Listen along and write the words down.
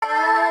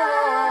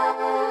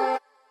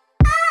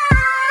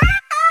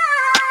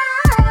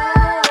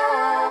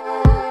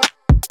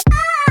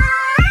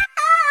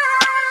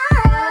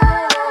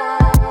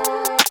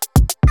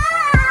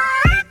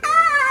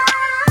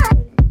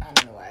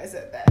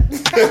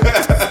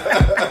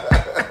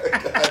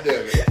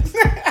damn it.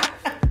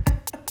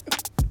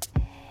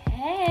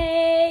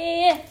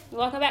 Hey,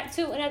 welcome back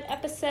to another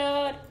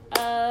episode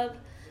of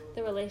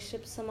The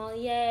Relationship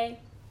Sommelier.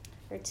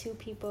 We're two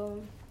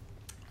people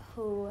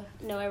who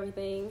know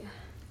everything.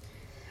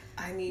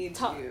 I need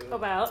Talk to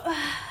about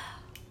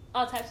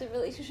all types of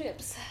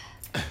relationships.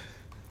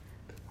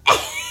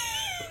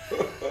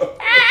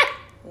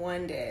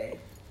 One day,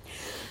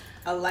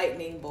 a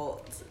lightning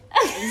bolt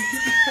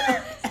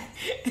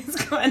is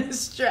going to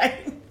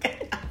strike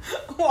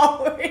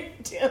while we're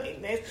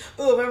doing this.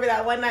 Ooh, remember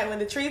that one night when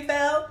the tree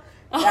fell?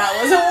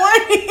 That was a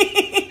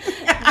warning.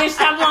 Bitch,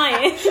 stop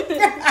lying.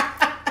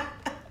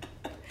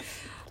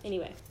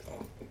 Anyway.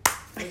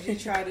 Would you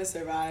try to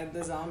survive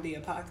the zombie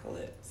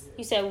apocalypse?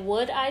 You said,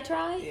 would I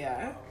try?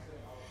 Yeah.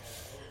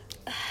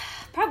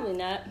 Probably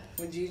not.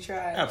 Would you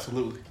try?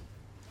 Absolutely.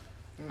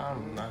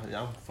 I'm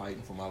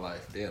fighting for my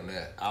life. Damn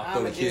that. I'll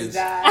throw I'ma the kids. just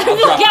die. I'm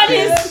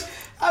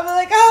be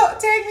like, oh,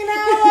 take me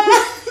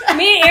now.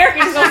 Me and Erica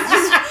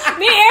just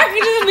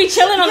be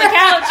chilling on the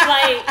couch,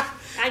 like,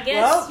 I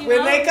guess. Well,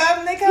 when they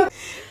come, they come.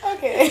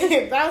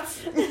 Okay,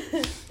 that's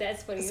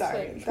funny.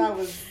 sorry. Funny. That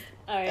was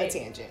All right. a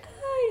tangent.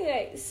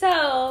 Okay,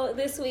 so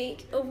this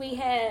week we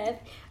have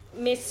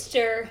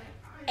Mr.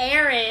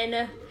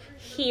 Aaron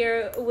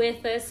here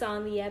with us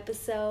on the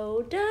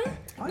episode.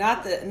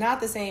 Not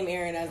the same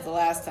Aaron as the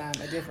last time.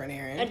 A different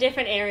Aaron. A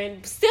different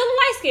Aaron, still a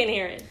light skinned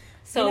Aaron.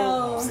 So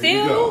No.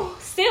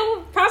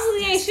 still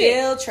probably ain't shit.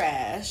 Still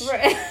trash.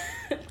 Right.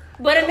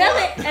 But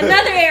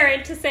another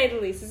Aaron, to say the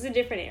least. It's a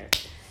different Aaron.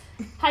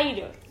 How you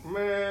doing?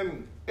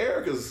 Man,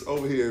 Erica's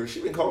over here. She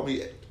been calling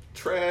me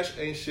trash,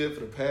 ain't shit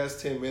for the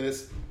past 10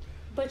 minutes.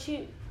 But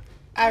you...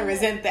 I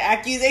resent the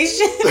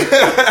accusation.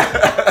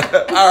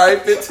 All right,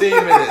 15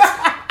 minutes.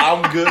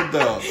 I'm good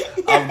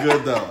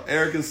though.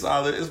 Erica's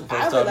solid. It's the I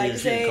first would time like to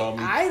say, called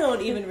me. I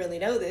don't even really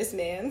know this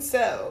man,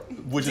 so...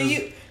 Which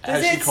is,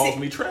 as she calls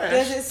me trash.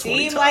 Does it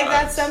seem like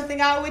that's something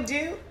I would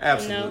do?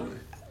 Absolutely. No.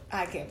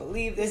 I can't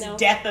believe this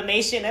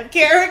defamation of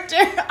character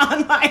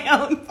on my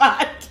own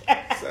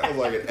podcast. Sounds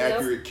like an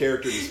accurate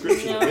character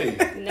description of me.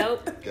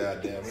 Nope.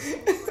 God damn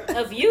it.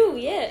 Of you,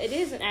 yeah, it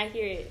is an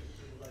accurate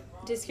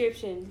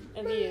description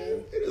of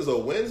you. It is a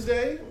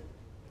Wednesday.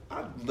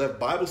 I left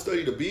Bible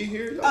study to be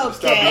here. Y'all Okay.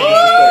 stop being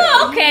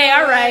disrespectful. Okay,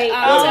 all right.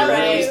 Y'all All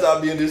right.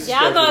 stop being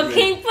disrespectful. Y'all gonna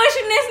keep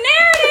pushing this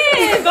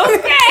narrative,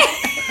 okay?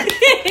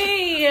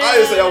 I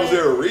didn't say I was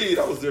there to read.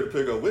 I was there to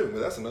pick up women,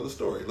 but that's another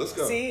story. Let's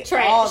go. See,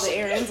 Trash. all the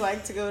Aarons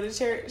like to go to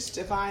church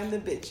to find the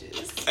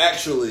bitches.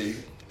 Actually,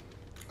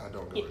 I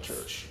don't go to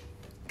church.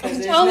 Because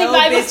there's Only no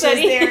Bible bitches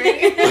study. there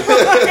anymore.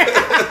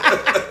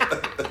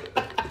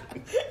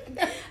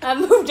 I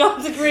moved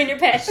on to greener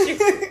pasture.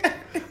 I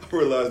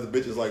realized the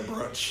bitches like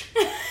brunch.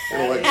 They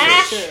don't like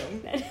That's church.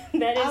 true.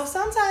 That is...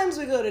 Sometimes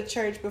we go to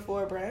church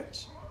before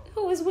brunch.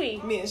 Who is we?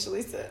 Me and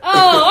Shalisa.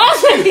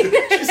 Oh,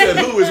 okay. She said,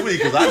 who is we?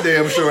 Because I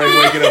damn sure ain't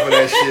waking up for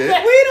that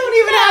shit. We don't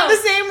even have the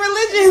same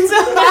religion, so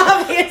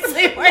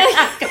obviously we're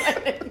not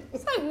going.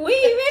 It's like, we,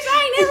 bitch, I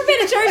ain't never been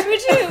to church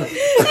with you.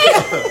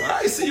 I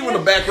see you in the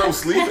back row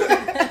sleeping.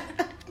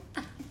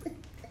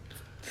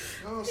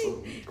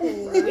 Awesome.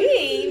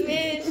 We,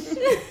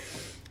 bitch.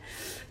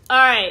 All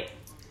right.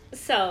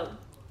 So,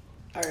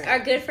 All right. our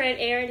good friend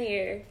Aaron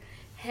here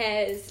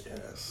has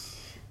Yes.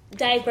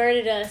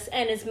 diverted us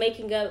and is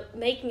making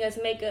us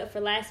make up for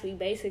last week.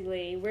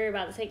 Basically, we're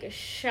about to take a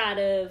shot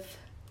of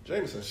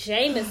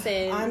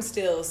Jameson. I'm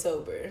still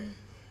sober.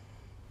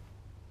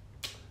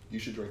 You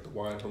should drink the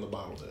wine from the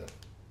bottle then.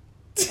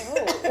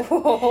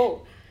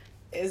 Oh.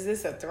 Is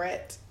this a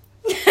threat?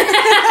 Because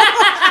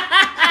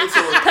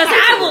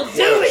I will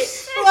do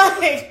it.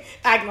 Like,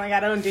 acting like I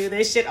don't do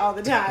this shit all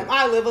the time.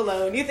 I live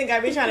alone. You think I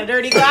be trying to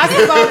dirty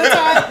glasses all the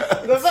time?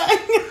 The fuck?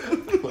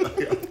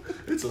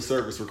 It's a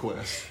service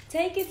request.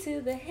 Take it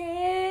to the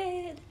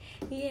head.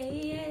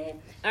 Yeah.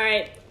 All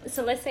right.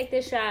 So let's take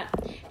this shot.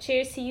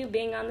 Cheers to you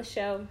being on the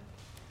show.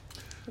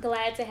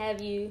 Glad to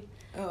have you.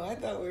 Oh, I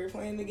thought we were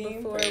playing the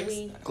game Before first.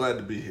 we... Glad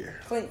to be here.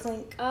 Clink,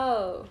 clink.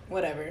 Oh.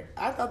 Whatever.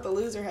 I thought the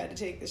loser had to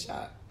take the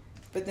shot.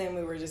 But then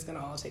we were just going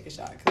to all take a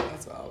shot because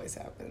that's what always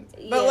happens.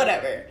 But Yeah.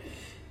 whatever.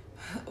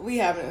 We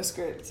have no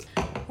script.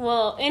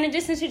 Well, in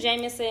addition to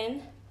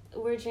Jameson,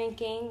 we're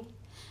drinking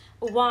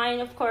wine,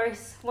 of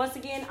course. Once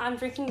again, I'm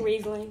drinking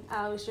Riesling.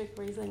 I always drink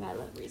Riesling. I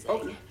love Riesling.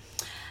 Okay.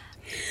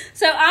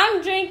 So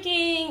I'm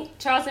drinking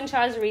Charles &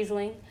 Charles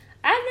Riesling.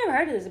 I've never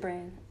heard of this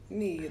brand.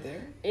 Me either.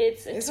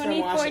 It's from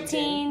 2014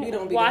 Washington. We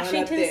don't be going up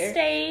Washington there.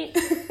 State.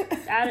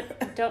 I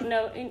don't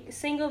know.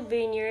 Single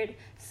vineyard,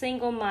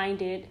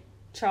 single-minded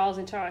Charles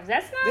 & Charles.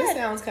 That's not... This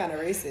sounds kind of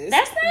racist.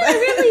 That's not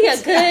really a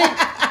good...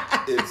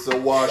 It's a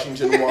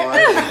Washington wine.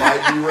 It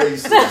might be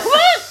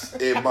racist.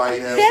 It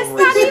might have That's some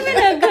not racism. even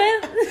a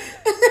good...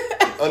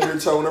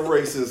 Undertone of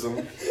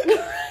racism.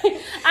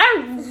 I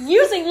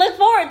usually look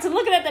forward to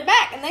looking at the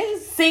back, and they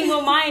just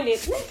single-minded.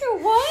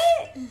 Nigga,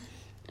 what?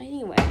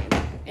 Anyway,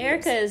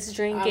 Erica's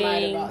drinking... I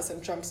might have brought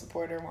some Trump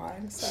supporter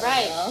wine. Sorry,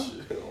 Right. y'all.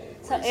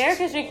 So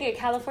Erica's drinking a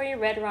California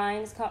red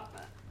wine. It's called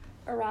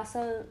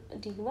Arasa.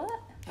 Do what?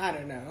 I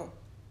don't know.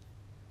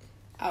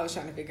 I was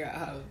trying to figure out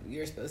how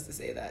you're supposed to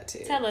say that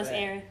too. Tell us,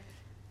 Aaron.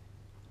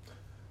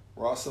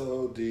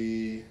 Rosso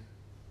di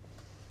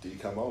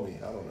Camoni.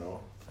 I don't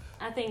know.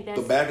 I think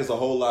that's... The back is a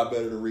whole lot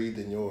better to read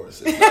than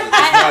yours. It's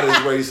not as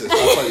racist.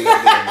 I'll tell you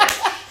that damn much.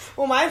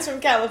 Well, mine's from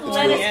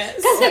California.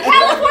 Because the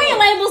California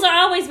labels are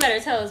always better.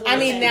 Tell us. I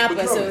mean,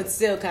 Napa, so it's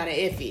still kind of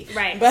iffy.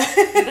 Right. But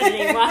it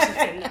ain't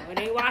Washington. No, it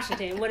ain't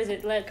Washington. What is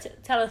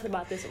it? Tell us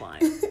about this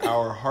wine.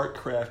 Our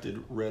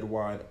heart-crafted red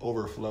wine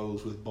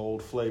overflows with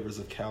bold flavors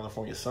of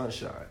California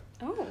sunshine.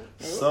 Oh.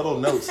 Subtle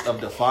notes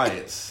of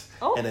defiance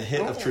and a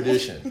hint of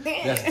tradition.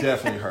 That's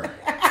definitely her.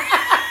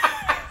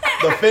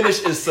 The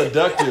finish is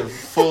seductive,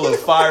 full of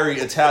fiery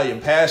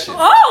Italian passion.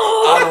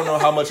 Oh! I don't know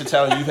how much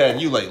Italian you've had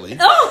in you lately.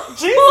 Oh,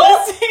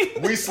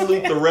 Jesus. We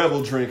salute the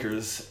rebel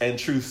drinkers and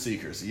truth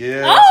seekers.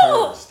 Yeah,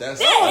 Oh, that's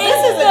this all.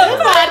 is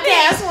a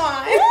Podcast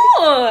wine.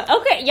 Oh,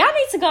 okay. Y'all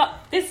need to go.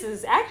 This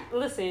is actually,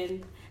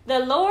 listen. The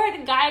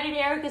Lord guided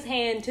Erica's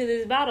hand to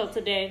this bottle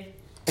today.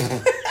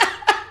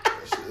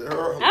 The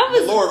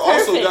was Lord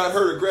also perfect. got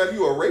her to grab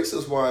you a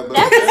racist wine, but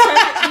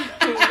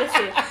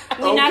Listen,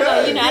 we're not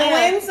going. Okay.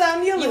 You You win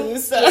some, you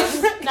lose some.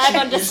 not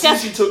going to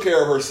discuss. she took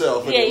care of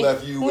herself and Yeah.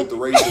 left you with the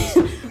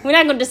racist. We're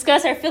not going to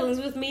discuss her feelings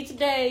with me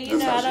today. You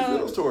That's know, I how she don't.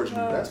 feels towards you.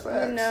 That's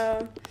facts.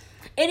 No,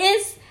 it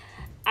is.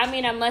 I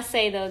mean, I must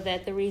say though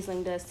that the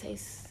Riesling does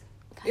taste.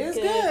 It's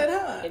good,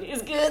 huh? It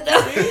is good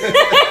though.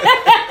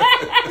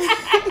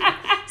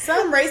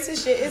 Some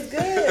racist shit is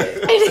good.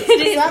 It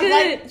is Some good.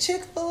 like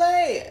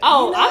Chick-fil-A.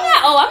 Oh, You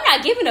know? I'm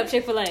not giving up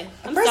Chick-fil-A.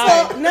 I'm First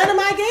sorry. of all, none of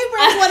my gay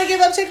friends want to give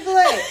up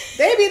Chick-fil-A.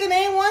 They be the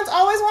main ones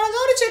always want to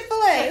go to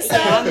Chick-fil-A. So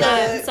Yeah, I'm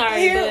not.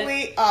 Sorry, here but-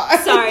 we are.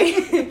 Sorry,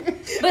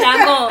 but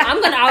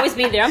I'm gonna always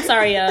be there. I'm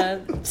sorry,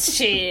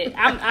 shit,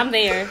 I'm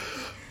there.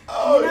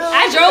 Oh,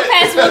 I drove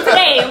past one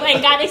today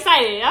and got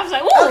excited. I was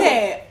like, whoa.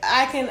 Okay,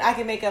 I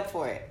can make up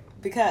for it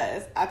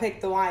because I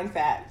picked the wine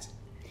fact.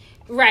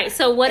 Right.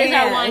 So, what is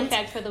our And wine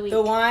fact for the week?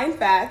 The wine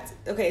fact.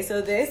 Okay, so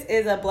this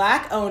is a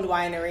black-owned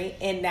winery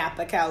in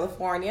Napa,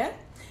 California.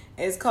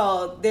 It's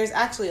called. There's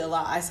actually a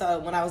lot. I saw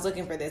when I was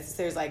looking for this.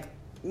 There's like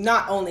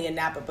not only in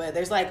Napa, but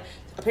there's like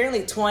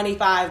apparently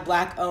 25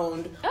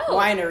 black-owned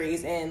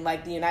wineries in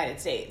like the United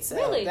States. So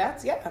Really?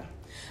 That's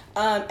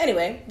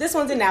Anyway, this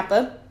one's in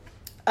Napa,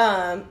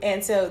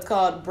 and so it's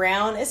called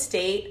Brown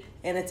Estate,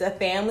 and it's a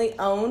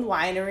family-owned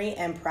winery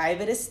and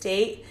private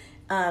estate.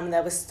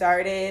 That was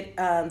started,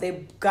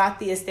 they got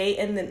the estate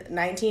in the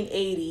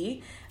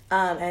 1980,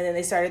 and then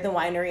they started the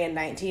winery in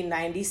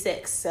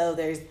 1996. So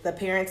there's the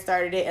parents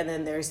started it, and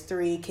then there's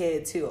 3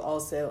 kids who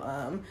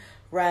also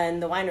run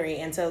the winery.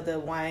 And so the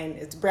wine,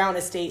 it's Brown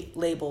Estate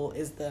label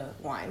is the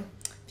wine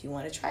if you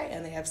want to try it,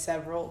 and they have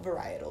several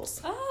varietals.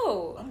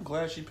 Oh. I'm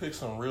glad she picked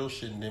some real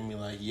shit and didn't be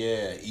like,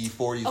 yeah,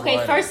 E40's Okay.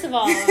 wine. First of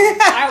all,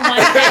 our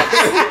wine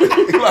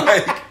fact.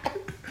 Like,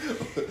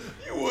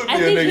 you would be I a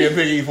think nigga and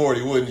pick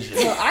E40, wouldn't you?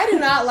 Well, I do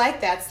not like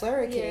that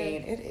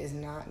slurricane. It is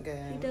not It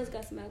good. does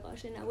got some alcohol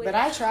shit now. But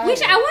I tried Which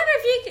it. I wonder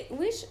if you could.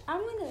 Which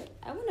I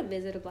wanna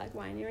visit a black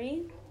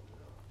winery.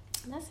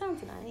 That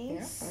sounds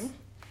nice. Yeah.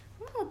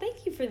 Oh,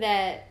 thank you for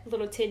that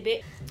little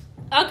tidbit.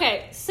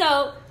 Okay,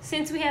 so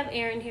since we have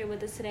Aaron here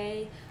with us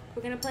today,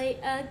 we're gonna play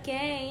a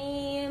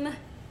game.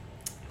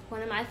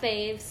 One of my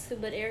faves,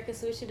 but Erica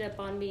switched it up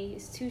on me.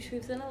 It's 2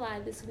 truths and a lie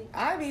this week.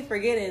 I be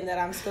forgetting that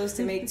I'm supposed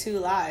to make 2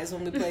 lies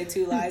when we play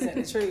 2 lies and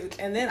a truth.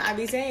 And then I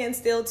be saying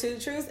still 2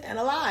 truths and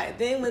a lie.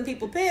 Then when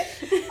people pick,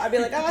 I be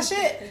like, oh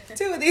shit,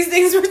 2 of these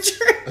things were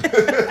true.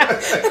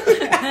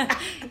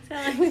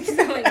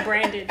 sound like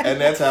Brandon. And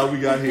that's how we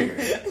got here.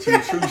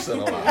 2 truths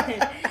and a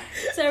lie.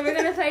 So we're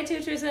gonna play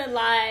 2 truths and a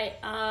lie.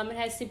 It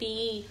has to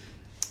be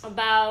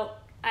about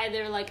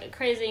either like a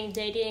crazy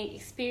dating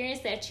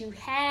experience that you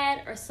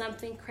had or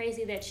something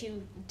crazy that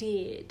you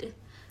did,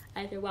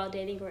 either while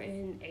dating or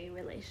in a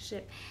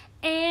relationship.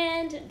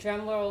 And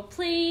drum roll,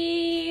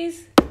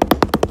 please.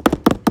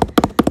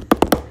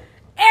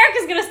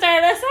 Erica's gonna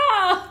start us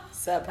off.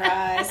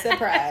 Surprise,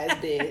 surprise,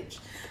 bitch.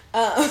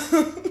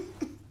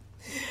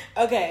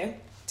 Okay,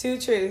 2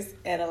 truths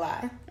and a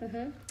lie.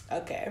 Mm-hmm.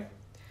 Okay.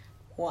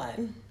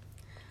 1.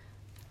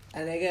 A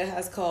nigga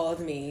has called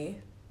me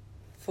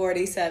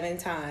 47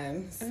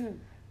 times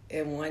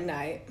in one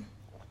night.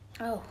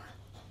 Oh.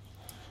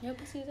 Your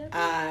pussy's up.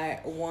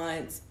 I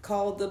once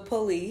called the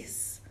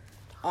police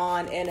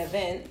on an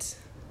event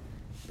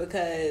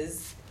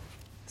because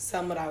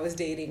someone I was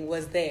dating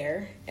was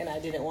there and I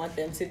didn't want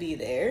them to be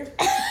there.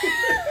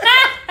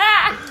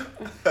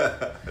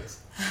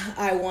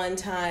 I one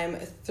time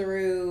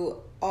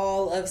threw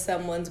all of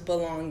someone's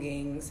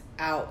belongings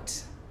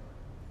out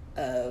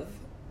of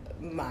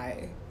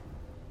my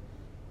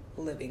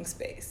living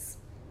space.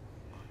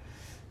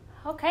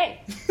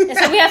 Okay. And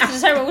so we have to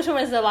determine which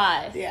one is the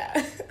lie.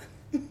 Yeah.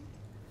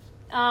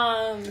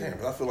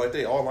 Damn, I feel like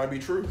they all might be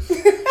true.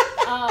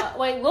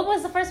 Wait, what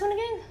was the first one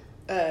again?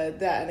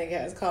 That nigga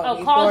has called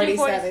me called you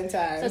 47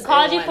 times. So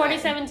called in you one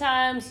 47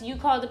 times, you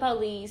called the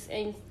police,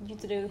 and you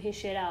threw his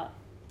shit out.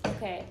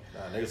 Okay.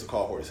 Nah, niggas will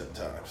call 47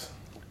 times.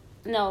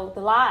 No, the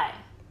lie.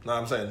 No,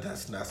 I'm saying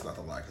that's not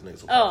the lie, because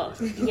niggas will call Oh,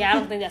 47 times. yeah, I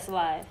don't think that's a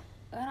lie.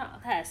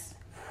 That's.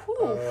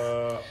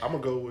 I'm gonna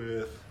go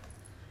with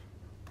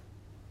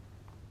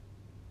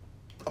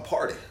a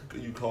party.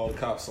 You call the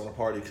cops on a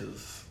party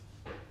because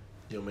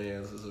your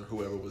man's or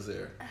whoever was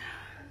there.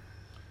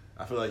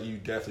 I feel like you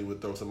definitely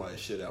would throw somebody's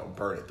shit out and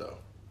burn it though.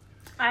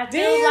 I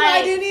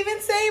didn't even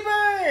say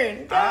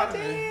burn. God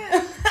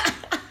damn.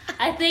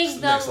 I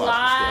think the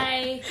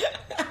lie.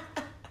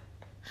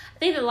 I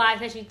think the lie is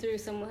that you threw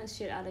someone's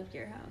shit out of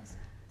your house.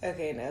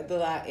 Okay, no, the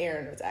lie.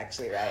 Aaron was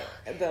actually right.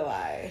 The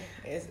lie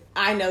is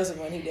I know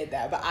someone who did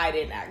that, but I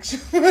didn't actually.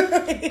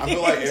 I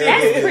feel like Aaron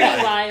That's would be pretty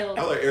like, wild.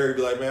 I feel like Aaron would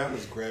be like, man, I'm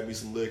just grab me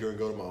some liquor and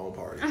go to my own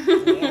party.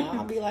 Yeah,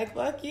 I'll be like,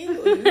 fuck you.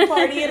 You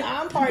partying,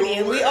 I'm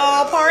partying. We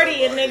all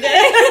partying, nigga.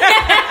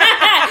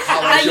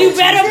 You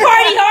better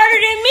party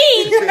harder than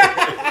me.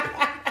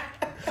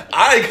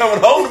 I ain't coming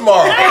home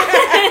tomorrow.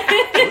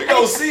 We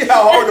gonna see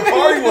how hard the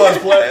party was,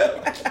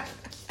 player.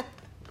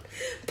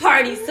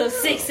 Party till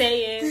 6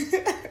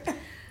 a.m.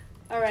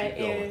 All right,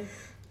 Aaron.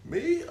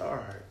 Me? All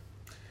right.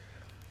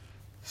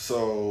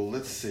 So,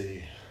 let's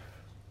see.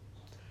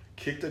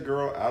 Kicked a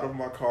girl out of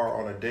my car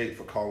on a date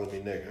for calling me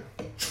nigga.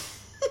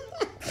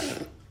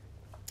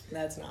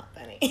 That's not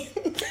funny.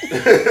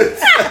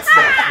 That's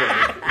not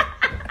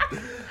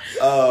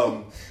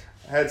funny.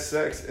 Had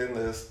sex in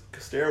the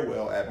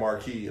stairwell at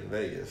Marquee in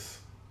Vegas.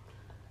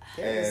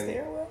 There's a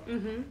stairwell?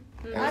 Mm-hmm.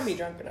 I'd be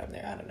drunk up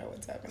there. I don't know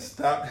what's happening.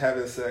 Stopped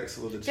having sex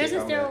with a chick. There's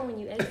a stairwell when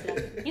you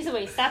exit. You said,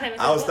 wait, stop having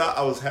sex.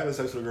 I was having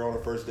sex with a girl on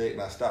the first date,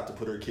 and I stopped to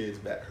put her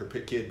kid back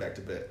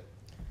to bed.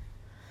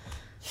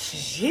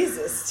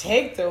 Jesus,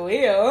 take the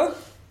wheel.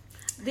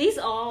 These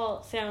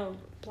all sound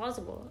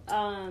plausible.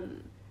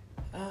 I'm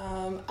you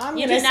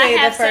gonna did not say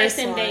have the first sex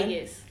in one.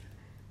 Vegas.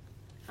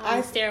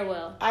 On the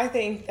stairwell. I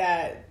think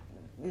that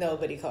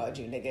nobody called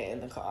you nigga in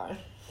the car.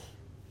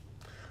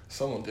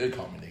 Someone did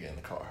call me nigga in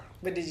the car.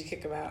 But did you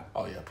kick him out?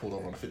 Oh yeah, I pulled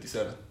over on the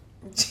 57.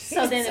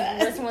 So then,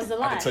 which one's the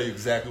lie? I can tell you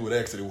exactly what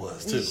exit it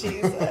was too.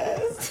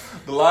 Jesus.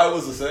 The lie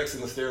was the sex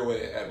in the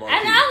stairway at Marquee.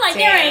 And I'm like,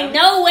 there ain't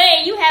no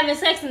way you having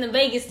sex in the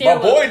Vegas My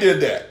stairwell. boy did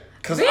that.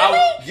 Really?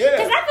 Yeah.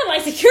 Because I feel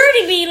like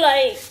security be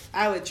like.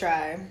 I would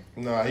try.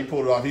 No, he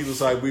pulled it off. He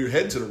was like, we were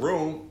heading to the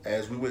room.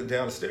 As we went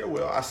down the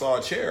stairwell, I saw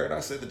a chair, and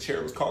I said the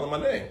chair was calling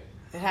my name.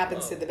 It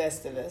happens to the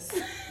best of us.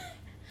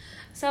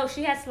 So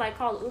she has to like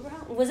call Uber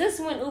home? Was this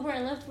when Uber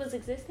and Lyft was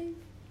existing?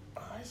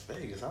 It's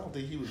Vegas. I don't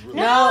think he was really.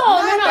 No.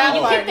 that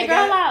You part, kicked the nigga.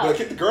 girl out. But I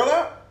kicked the girl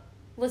out?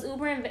 Was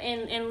Uber and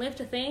Lyft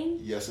a thing?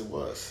 Yes, it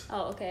was.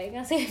 Oh, okay. I'm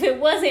gonna say if it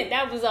wasn't,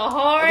 that was a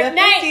hard The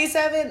night.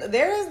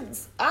 57,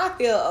 I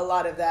feel a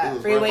lot of It that.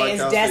 was Freeway right by is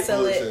Cal State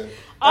desolate. Fullerton.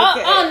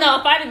 Oh no!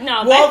 If I didn't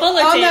know, Well, by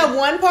Fullerton. on that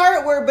one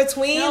part where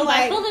between No,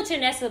 by like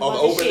Fullerton, that's a On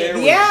bunch the of open shit. air,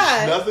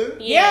 Yeah. nothing.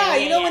 yeah,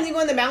 you know when you go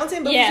in the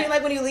mountain, but Yeah. between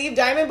like when you leave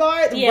Diamond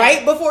Bar, Yeah.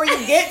 right before you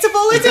get to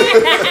Fullerton,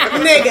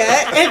 nigga,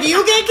 if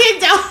you get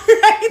kicked out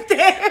right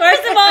there,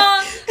 First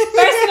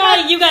of all,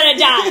 you gotta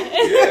die.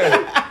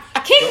 Yeah.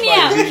 Kick me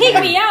out. Somebody Kick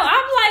did. me out.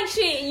 I'm like,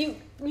 shit. You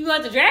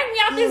want to drag me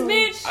out this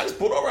bitch? I just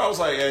pulled over. I was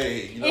like,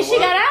 hey, you know And what? she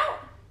got out?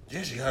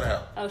 Yeah, she got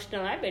out. Oh,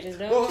 no, that bitch is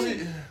done. Well,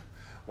 see,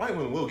 white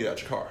women will get out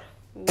your car.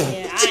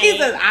 Yeah, I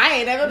Jesus, I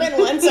ain't never been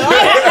one, so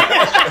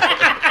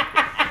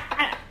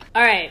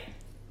All right.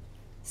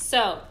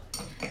 So,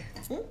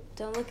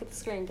 don't look at the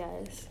screen,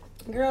 guys.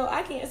 girl,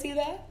 I can't see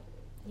that.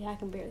 Yeah, I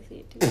can barely see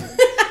it too.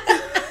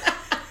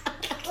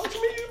 What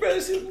you mean? You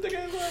better see them thick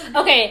ass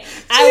eyes.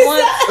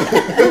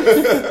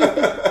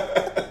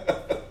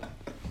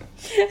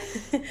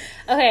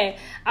 Okay,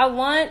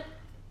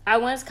 I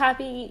once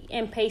copied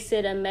and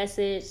pasted a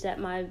message that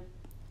my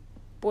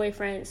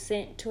boyfriend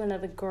sent to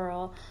another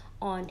girl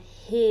on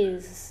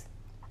his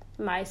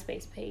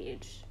MySpace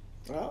page.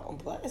 Oh, I'm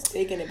plus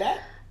taking it back.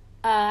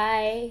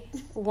 I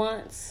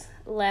once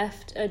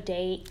left a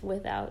date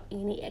without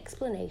any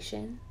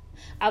explanation.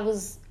 I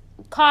was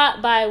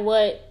caught by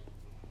what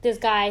this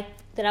guy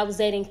that I was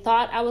dating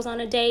thought I was on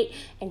a date,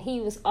 and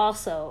he was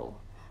also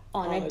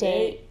on a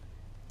date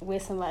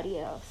with somebody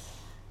else.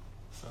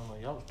 Sound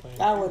like y'all was playing.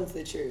 That one's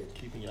the truth.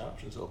 Keeping your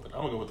options open.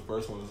 I'm gonna go with the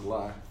first one as a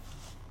lie.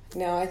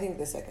 No, I think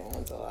the second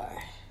one's a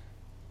lie.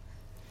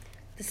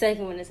 The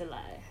second one is a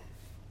lie.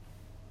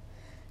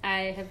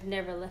 I have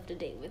never left a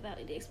date without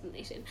any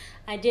explanation.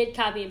 I did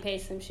copy and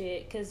paste some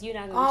shit because you're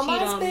not gonna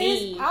cheat on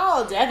me.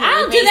 I'll definitely.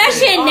 I'll do that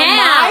shit on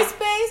now.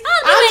 MySpace.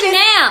 I'll do it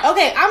now.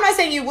 Okay, I'm not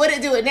saying you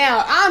wouldn't do it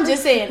now. I'm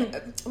just saying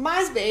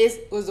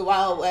MySpace was the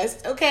Wild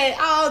West. Okay,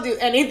 I'll do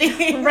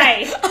anything.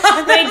 Right.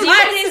 on Wait, do you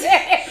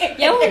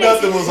MySpace.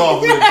 Nothing was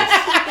off limits.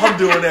 I'm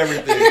doing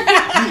everything.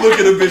 You look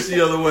at a bitch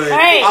the other way.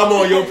 Right. I'm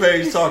on your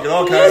page talking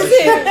all kinds of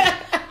shit.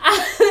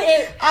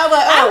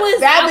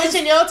 That bitch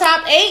in your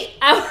top 8.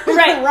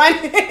 Right.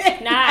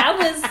 Run. Nah,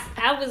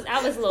 I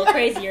was a little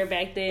crazier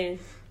back then.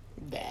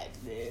 Bad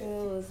bitch.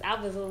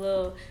 I was a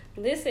little.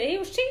 Listen, he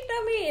was cheating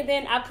on me, and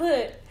then I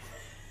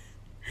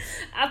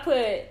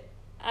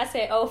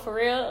said, "Oh, for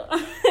real,"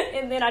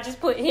 and then I just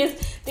put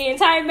the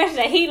entire message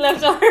that he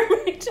left on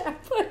her page. I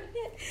put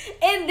it,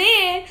 and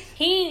then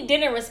he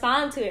didn't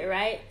respond to it,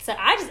 right? So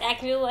I just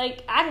acted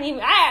like I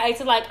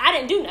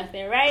didn't do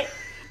nothing, right?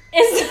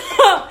 And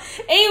so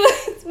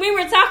we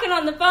we were talking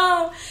on the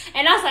phone,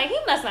 and I was like, he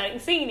must not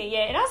have seen it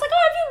yet. And I was like,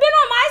 oh,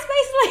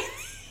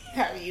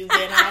 Have you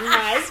been on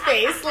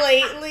MySpace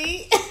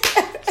lately?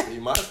 See,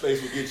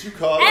 MySpace will get you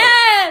caught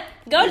up.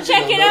 Go Get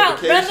check you it no out,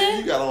 brother. notification.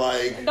 You gotta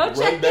like Go run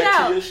check it back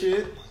out. to your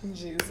shit.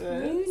 Jesus.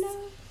 You know,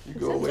 You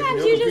go away from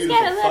sometimes your you just computer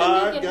gotta for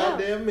let 5 it know.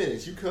 goddamn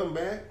minutes. You come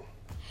back.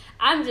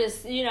 I'm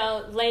just,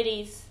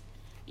 ladies,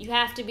 you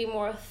have to be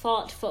more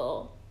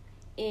thoughtful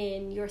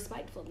in your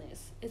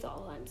spitefulness, is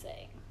all I'm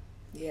saying.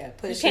 Yeah,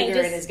 put You can't sugar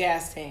just- in his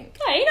gas tank.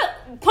 Yeah, you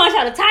don't punch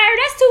out a tire.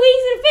 That's too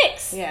easy to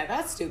fix. Yeah,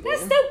 that's stupid.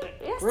 That's stupid.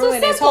 That's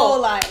Ruin too his simple.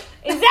 whole life.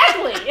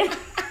 Exactly.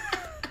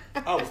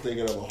 I was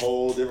thinking of a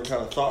whole different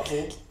kind of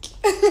thoughtful.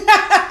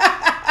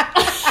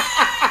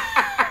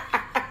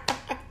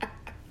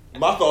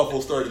 My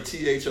thoughtful started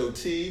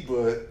THOT,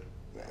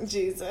 but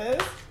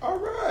Jesus. all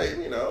right,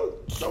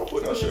 don't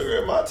put no sugar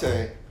in my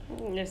tank.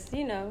 Just,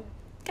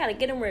 gotta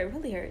get them where it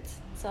really hurts.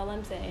 That's all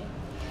I'm saying.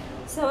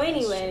 So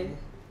anyway,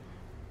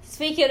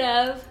 speaking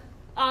of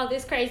all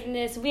this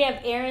craziness, we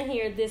have Aaron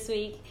here this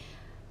week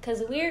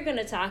because we're going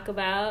to talk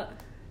about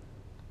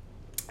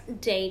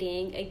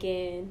dating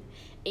again.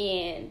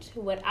 And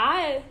what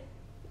I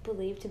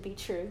believe to be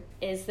true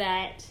is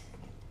that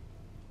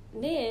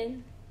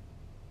men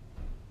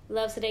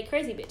love to date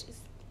crazy bitches.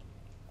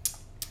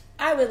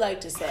 I would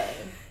like to say.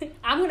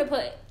 I'm going to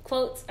put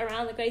quotes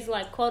around the crazy,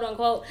 like quote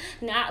unquote,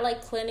 not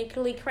like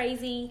clinically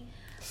crazy.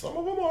 Some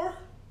of them are.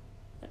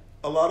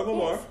 A lot of them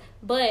are.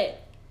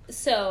 But,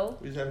 so,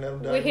 We just haven't had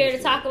them we're here to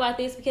diagnosed talk yet. about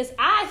this because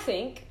I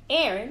think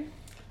Aaron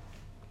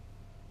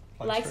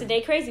likes to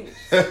date crazy bitches.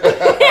 I would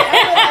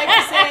like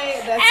to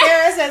say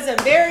that Sarah said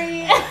some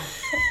very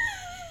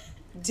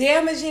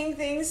damaging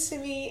things to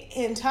me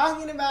in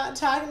talking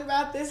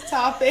about this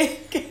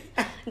topic.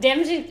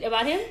 Damaging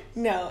about him?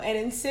 No, and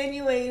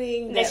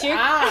insinuating That's that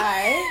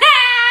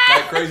you?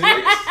 Like crazy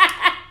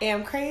niggas?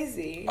 am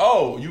crazy.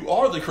 Oh, you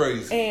are the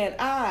crazy. And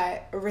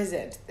I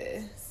resent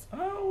this.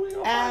 Oh, we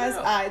gonna As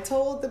find out. I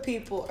told the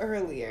people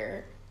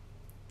earlier,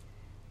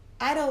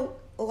 I don't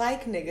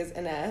like niggas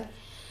enough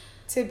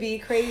to be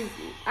crazy.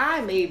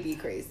 I may be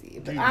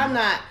crazy, but I'm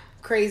not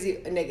crazy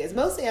niggas.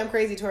 Mostly I'm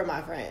crazy toward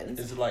my friends.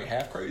 Is it like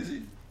half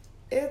crazy?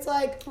 It's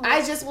like,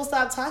 I just will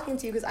stop talking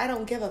to you because I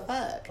don't give a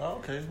fuck. Oh,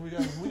 okay, we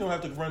don't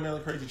have to run down the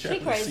crazy checklist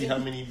to crazy. see how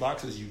many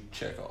boxes you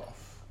check off.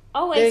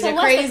 Oh, wait, There's so a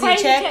what's the crazy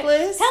crazy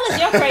checklist? Tell us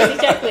your crazy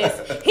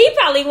checklist. He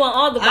probably want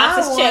all the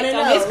boxes I want to checked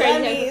on his know.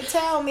 crazy Let checklist. me,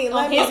 tell me, On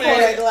let me his pour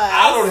a glass.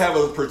 I don't have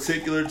a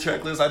particular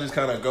checklist. I just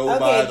kind of go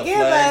by the Okay, give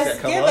flags us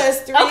that come give up.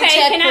 us 3 Okay,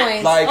 can I-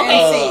 checkpoints Like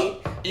and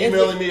see.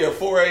 emailing me at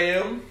 4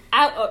 a.m.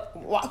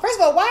 First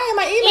of all, why am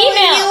I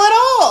emailing you at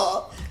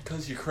all?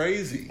 because you're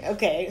crazy.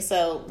 Okay,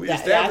 so We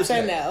that's established a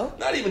that. no.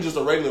 Not even just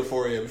a regular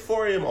 4 a.m.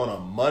 4 a.m. on a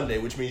Monday,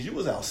 which means you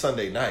was out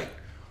Sunday night.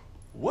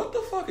 What the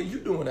fuck are you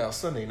doing out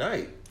Sunday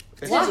night?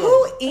 Well,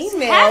 who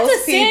emails Have to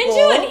send people?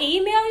 you an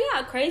email? You know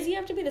how crazy you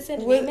have to be to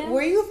send an email?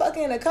 Were you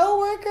fucking a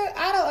coworker?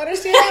 I don't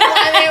understand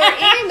why they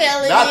were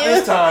emailing Not you.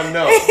 this time,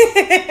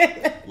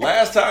 no.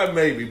 Last time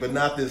maybe, but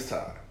not this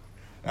time.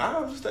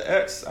 I'm just an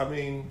ex. I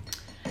mean,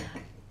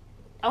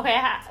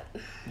 Okay,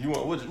 you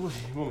want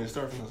me to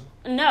start from this?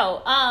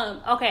 no,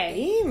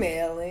 okay.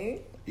 Emailing.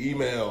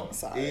 Email.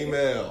 Sorry.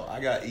 Email. I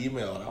got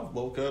email. I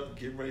woke up,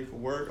 getting ready for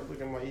work. I'm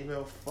looking at my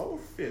email.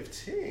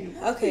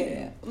 4:15.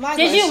 Okay.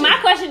 My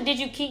question, did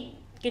you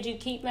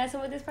keep messing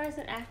with this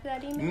person after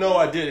that email? No,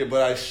 I didn't,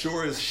 but I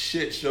sure as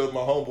shit showed my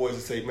homeboys and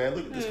say, "Man,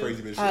 look at this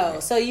crazy bitch." Oh,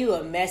 so you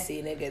a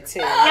messy nigga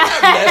too?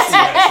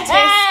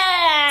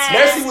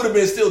 Messy would have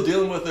been still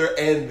dealing with her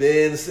and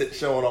then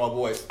showing all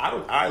boys.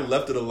 I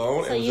left it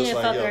alone So and was you just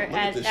didn't like, fuck "Yo, her look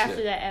at this after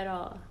shit." that at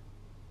all?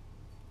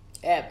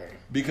 Ever.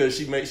 Because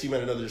she made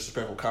another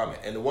disrespectful comment,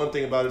 and the one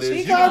thing about it is,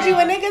 She called you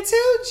a nigga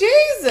too?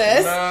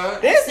 Jesus. Nah.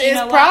 This You is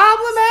know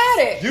what?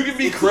 problematic. You can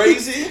be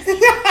crazy.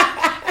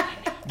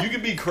 You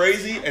can be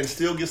crazy and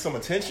still get some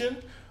attention,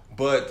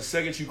 but the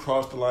second you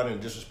cross the line and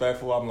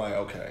disrespectful, I'm like,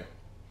 okay.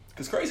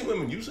 Because crazy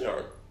women usually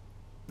aren't.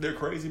 They're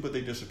crazy, but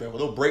they disrespectful.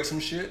 They'll break some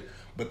shit,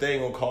 but they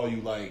ain't gonna call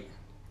you like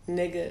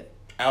Nigga.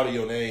 out of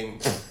your name.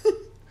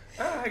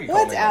 I can call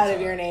What's niggas out all the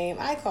of your time. name?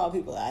 I call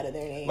people out of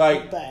their name.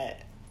 Like- but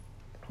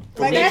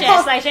For like me- I Bitch called,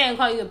 ass, like she ain't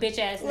call you a bitch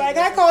ass. like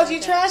nigga. I called you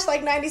trash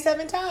like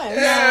 97 times.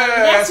 Yeah,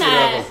 That's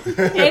not.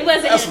 whatever. It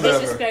wasn't That's in a whatever.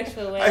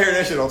 disrespectful way. I hear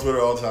that shit on Twitter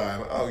all the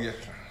time. Oh yeah.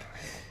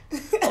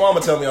 My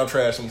mama tell me I'm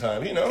trash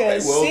sometimes. You know, hey,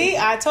 Because well, see,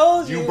 I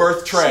told you. you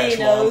birthed trash, she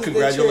Mom. knows the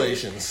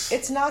Congratulations. truth.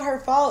 It's not her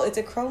fault. It's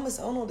a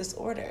chromosomal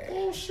disorder.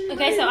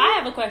 Okay, so I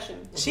have a question.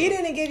 She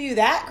didn't give you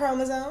that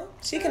chromosome.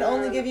 She can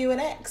only give you an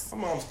X. My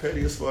mom's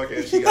petty as fuck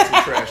and she got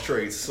some trash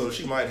traits, so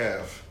she might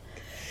have.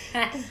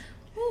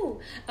 Ooh.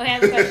 Okay,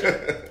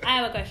 I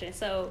have a question.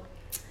 So,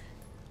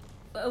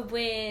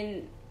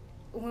 when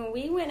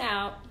we went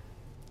out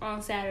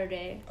on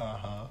Saturday,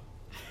 Uh-huh.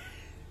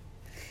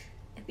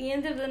 at the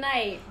end of the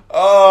night,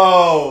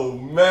 Oh,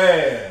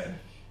 man.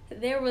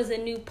 there was a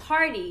new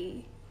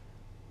party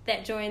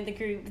that joined the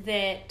group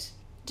that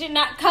did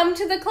not come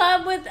to the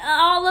club with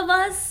all of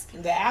us,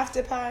 The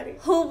after party.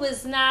 who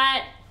was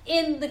not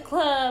in the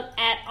club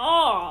at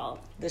all.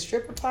 The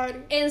stripper party?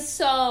 And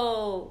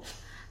so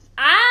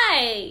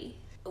I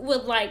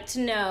would like to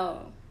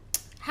know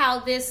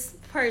how this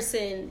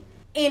person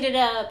ended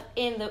up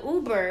in the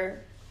Uber.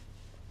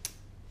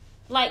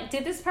 Like,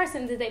 did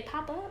they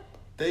pop up?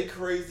 They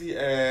crazy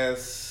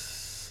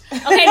ass.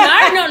 Okay, no,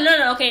 I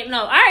already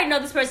know. I already know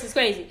this person's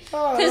crazy.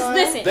 Because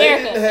listen,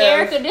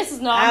 Erica, this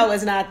is not. I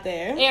was not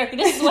there. Erica,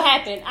 this is what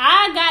happened.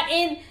 I got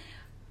in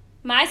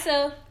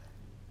myself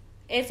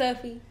and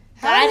Sophie.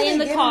 How Got did in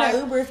they the get car. in the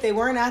Uber if they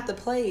weren't at the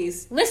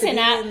place? Listen,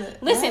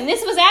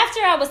 this was after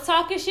I was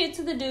talking shit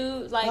to the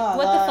dude. Like,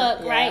 what the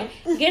fuck, yeah. right?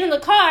 Get in the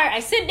car. I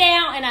sit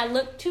down and I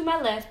look to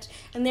my left,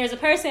 and there's a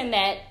person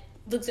that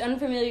looks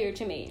unfamiliar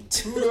to me.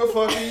 Who the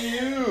fuck are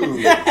you?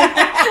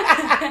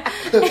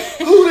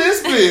 Who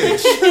this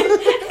bitch?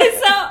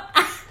 So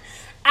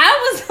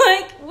I was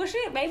like, well,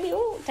 shit, maybe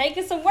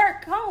taking some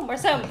work home or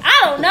something.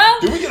 I don't know.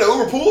 Did we get an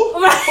Uber pool?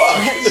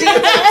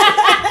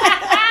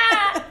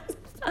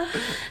 I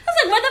was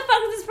like, where the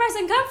fuck did this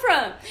person come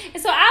from?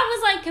 And so I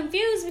was like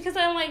confused because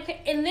I'm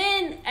like, and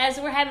then as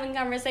we're having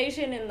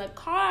conversation in the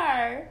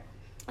car,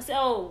 I said,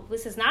 oh,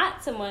 this is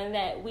not someone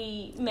that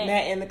we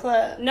met in the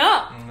club.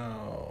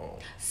 No.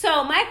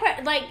 So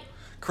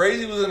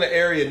Crazy was in the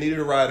area, needed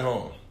a ride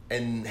home,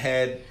 and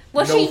had.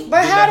 But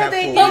how did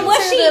they get to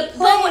the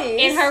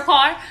place? In her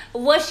car?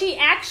 Was she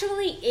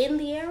actually in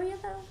the area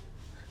though?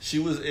 She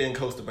was in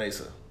Costa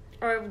Mesa.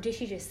 Or did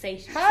she just say?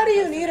 How do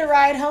you need a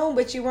ride home,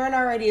 but you weren't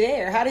already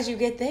there? How did you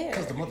get there?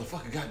 Because the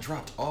motherfucker got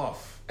dropped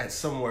off at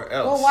somewhere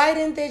else. Well, why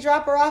didn't they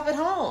drop her off at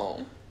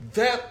home?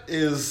 That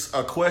is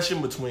a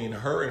question between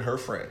her and her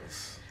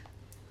friends.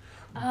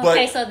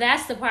 Okay, so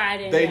that's the part I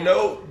didn't know. They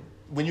know,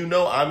 when you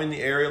know I'm in the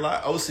area a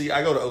lot,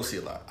 I go to OC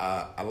a lot.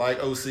 I like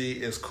OC.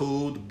 It's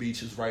cool. The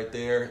beach is right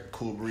there.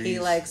 Cool breeze. He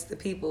likes the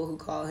people who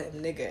call him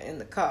nigga in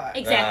the car.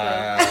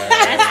 Exactly.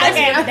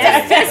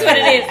 That's what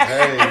it is.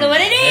 Hey, that's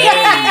what it is.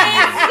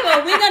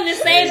 So we're going to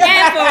save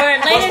that for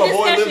later Plus, my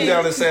boy discussion. lives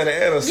down in Santa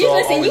Ana, so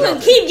you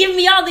can keep giving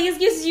me all the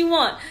excuses you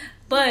want.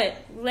 But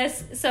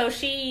so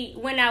she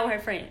went out with her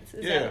friends.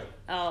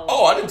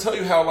 Oh, I didn't tell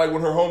you how, like,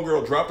 when her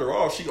homegirl dropped her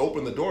off, she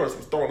opened the door and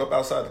was throwing up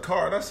outside the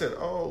car, and I said,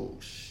 "Oh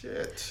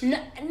shit." No,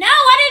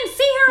 I didn't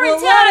see her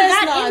until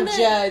I got in the.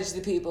 Judge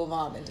the people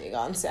vomiting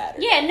on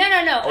Saturday. Yeah,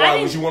 no.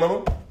 Oh, was you one of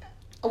them?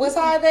 Was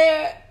I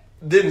there?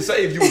 Didn't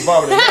say if you was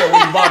vomiting there.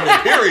 When you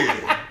vomiting,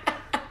 period.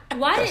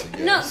 Why did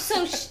no?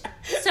 So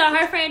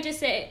her friend just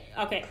said,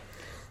 "Okay."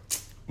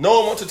 No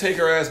one wants to take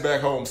her ass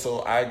back home,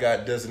 so I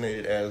got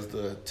designated as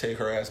the take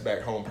her ass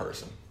back home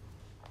person.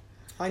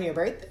 On your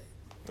birthday?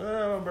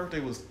 My birthday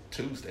was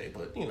Tuesday,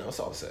 but it's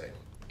all the same.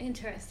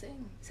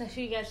 Interesting. So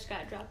she just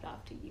got dropped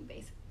off to you,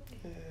 basically.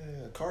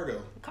 Yeah,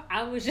 cargo.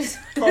 I was just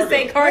going to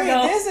say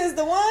cargo. Wait, this is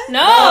the one?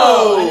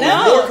 No.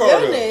 More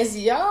cargo. Goodness,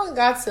 y'all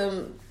got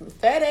some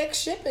FedEx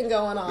shipping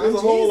going on. There's a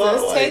whole lot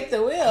of, take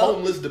the wheel.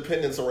 Homeless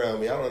dependents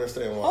around me. I don't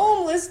understand why.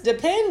 Homeless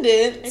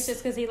dependents? It's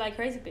just because he like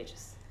crazy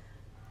bitches.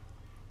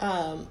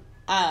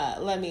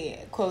 Let me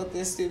quote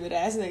this stupid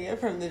ass nigga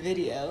from the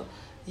video.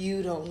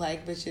 You don't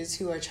like bitches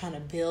who are trying to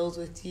build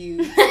with you.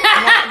 Not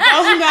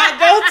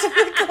go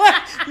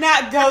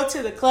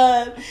to the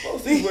club. Most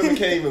of these women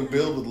can't even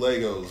build with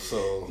Legos,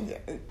 so.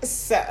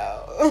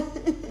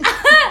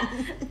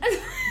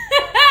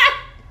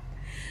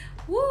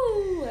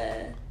 Woo.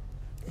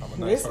 I'm a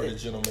nice-hearted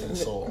gentleman in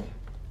soul.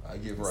 I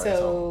give rights.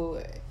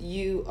 So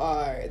you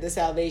are the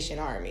Salvation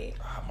Army.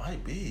 I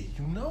might be.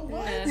 You know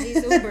what?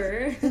 He's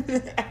Uber.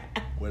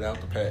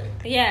 Without the pay.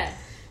 Yeah.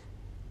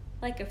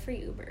 Like a free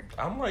Uber.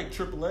 I'm like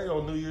AAA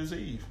on New Year's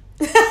Eve.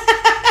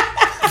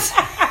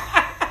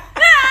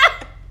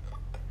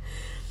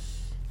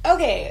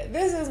 Okay,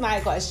 this is my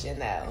question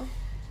though.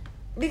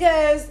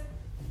 Because,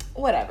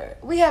 whatever.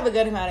 We have a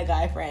good amount of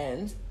guy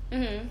friends.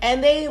 Mm-hmm.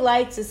 And they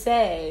like to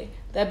say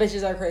that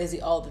bitches are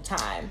crazy all the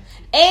time.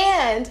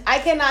 And I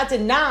cannot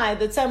deny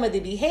that some of the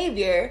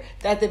behavior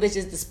that the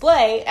bitches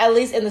display, at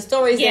least in the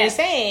stories they're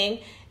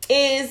saying,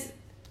 is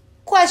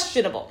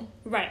questionable.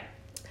 Right.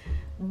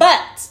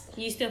 But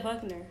you still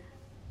fucking her.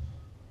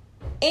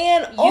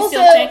 And you also,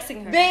 still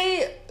texting her.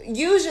 They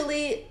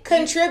usually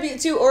contribute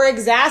to or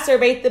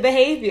exacerbate the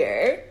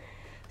behavior.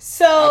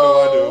 So,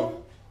 I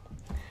do.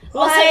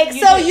 Like,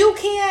 so you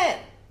can't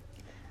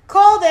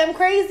call them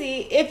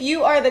crazy if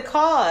you are the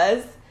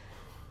cause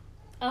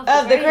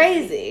of the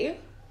crazy.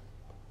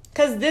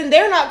 Because then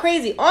they're not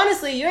crazy.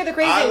 Honestly, you're the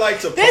crazy. I like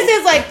to. This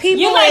is like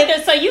people. You like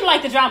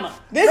the drama.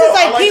 This is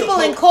like people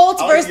in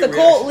cults versus the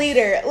cult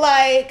leader.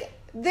 Like,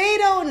 they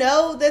don't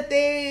know that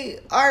they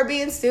are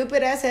being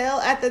stupid as hell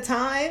at the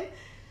time.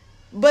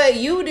 But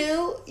you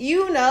do.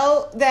 You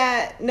know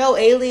that no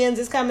aliens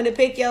is coming to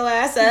pick your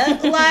ass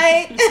up.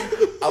 Like,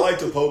 I like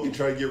to poke and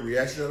try to get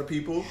reactions out of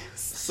people.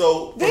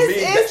 So for this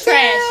me, is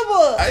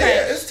terrible.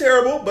 Yeah, it's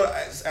terrible. But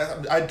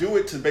I do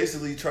it to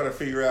basically try to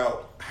figure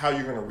out how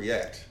you're going to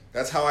react.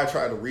 That's how I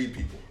try to read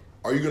people.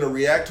 Are you going to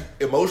react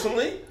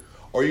emotionally,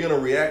 or are you gonna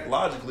react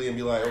logically and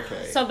be like,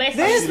 okay, So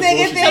basically, This see the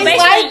nigga bullshit.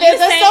 thinks So life basically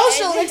is a you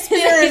social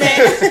experiment.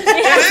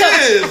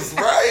 it is,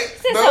 right?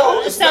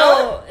 No, it's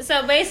not.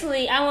 so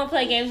basically, I want to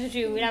play games with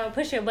you, and I would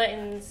push your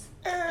buttons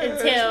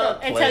It's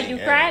not until playing you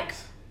games. crack.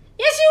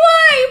 Yes, you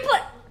are. You play.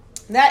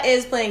 That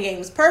is playing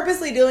games.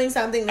 Purposely doing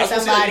something to I was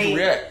gonna say somebody. you can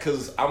react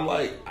because I'm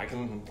like I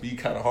can be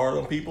kind of hard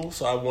on people,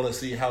 so I want to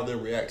see how they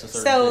react to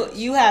certain So things.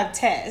 you have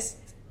tests.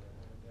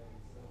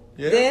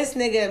 Yeah. This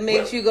nigga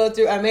makes What? you go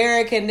through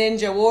American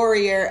Ninja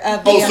Warrior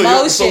of the Oh,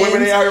 emotions. so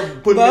women ain't out here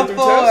putting men through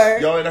before-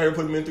 tests? Y'all ain't out here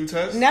putting men through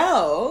tests?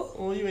 No.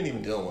 Well, you ain't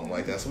even dealing with them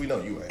like that, so we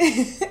know you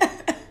ain't.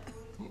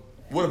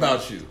 What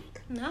about you?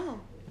 No,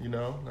 You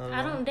know? Not at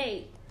I all? don't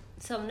date,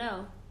 so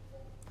no.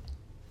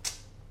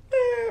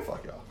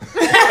 Fuck y'all.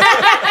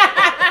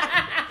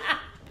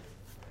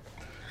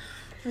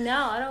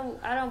 No, I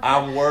don't.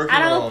 I'm working I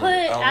don't on put.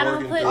 it. I don't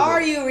working put. through Are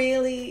it. you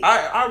really?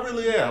 I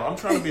really am. I'm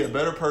trying to be a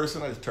better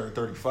person. I just turned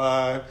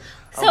 35.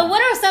 So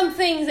what are some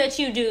things that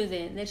you do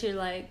then that you're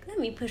like, let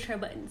me push her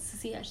buttons to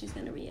see how she's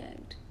gonna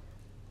react?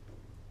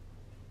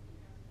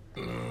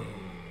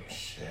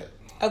 Shit.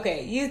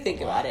 Okay, you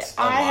think about it.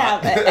 A I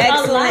lot. have an A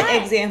excellent lot?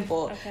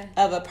 example Okay.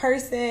 of a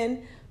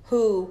person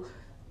who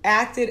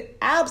acted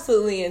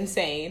absolutely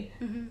insane,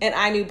 and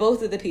I knew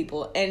both of the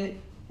people. And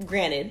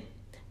granted,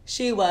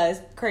 she was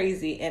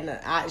crazy, and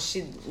that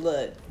shit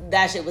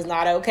was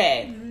not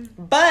okay.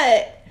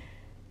 But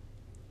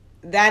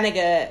that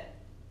nigga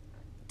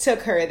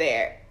took her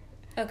there.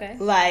 Okay.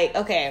 Like,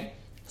 okay,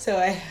 so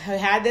I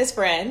had this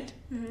friend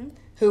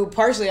who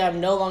partially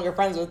I'm no longer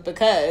friends with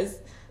because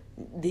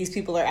these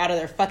people are out of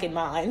their fucking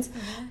minds.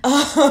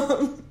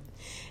 And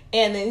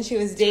then she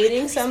was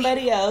dating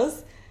somebody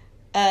else,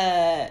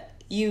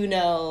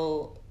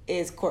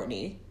 is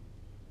Courtney.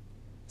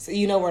 So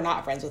we're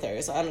not friends with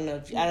her. So I don't know.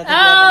 I don't think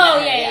Oh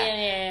we ever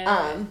met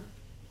her. yeah.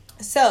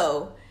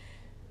 So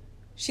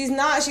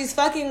she's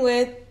fucking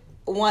with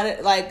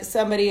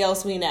somebody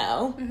else we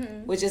know,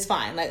 which is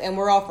fine. And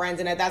we're all friends.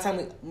 And at that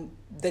time,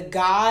 the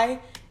guy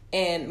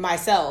and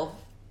myself,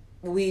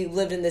 we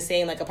lived in the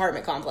same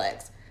apartment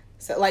complex.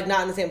 So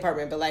not in the same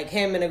apartment, but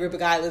him and a group of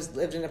guys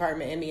lived in an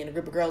apartment, and me and a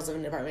group of girls lived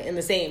in an apartment in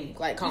the same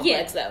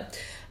complex though.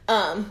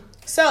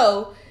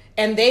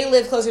 And they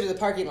lived closer to the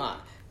parking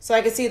lot. So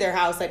I could see their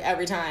house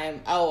every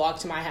time I would walk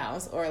to my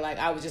house, or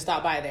I would just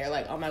stop by there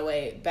on my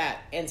way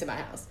back into my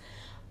house.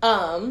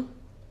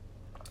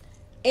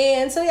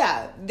 And so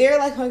yeah, they're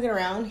fucking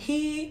around.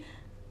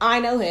 I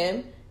know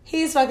him.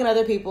 He's fucking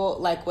other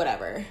people,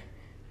 whatever.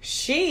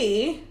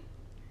 She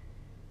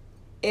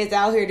is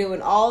out here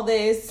doing all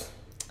this,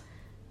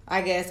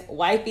 I guess,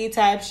 wifey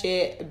type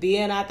shit,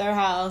 being at their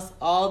house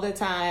all the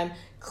time,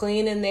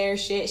 cleaning their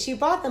shit. She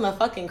bought them a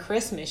fucking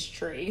Christmas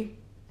tree.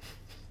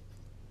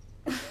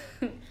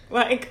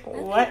 I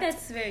What? think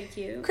that's very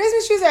cute.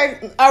 Christmas trees are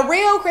a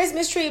real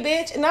Christmas tree,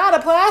 bitch, not a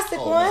plastic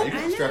Oh, one. man, you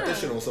can I strap know. that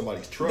shit on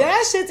somebody's truck.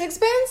 That shit's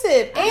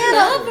expensive. I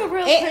love a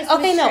real Christmas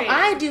okay, no, tree.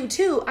 I do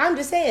too. I'm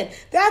just saying,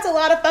 that's a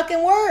lot of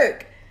fucking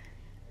work.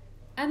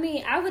 I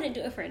mean, I wouldn't do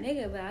it for a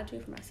nigga, but I'd do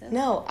it for myself.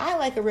 No, I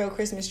like a real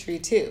Christmas tree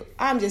too.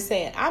 I'm just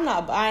saying, I'm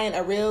not buying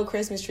a real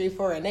Christmas tree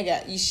for a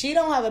nigga. She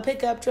don't have a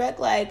pickup truck.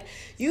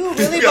 You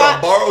really You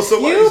gotta borrow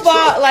somebody's You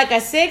bought truck. a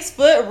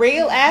 6-foot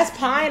real ass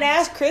pine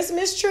ass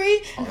Christmas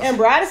tree and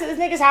brought it to this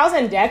nigga's house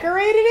and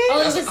decorated it.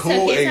 Oh, That's it was cool,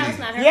 to his 80. house,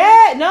 not her.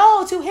 Yeah,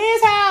 no, to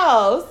his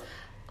house.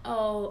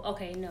 Oh,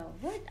 okay, no.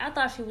 What? I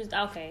thought she was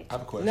okay. I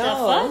have a question. No.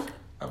 The fuck?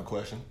 I have a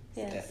question.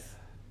 Yes.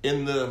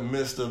 In the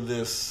midst of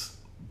this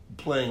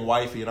playing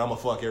wifey and I'm gonna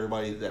fuck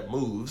everybody that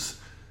moves,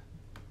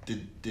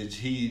 did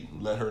he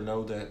let her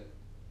know that?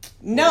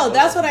 No,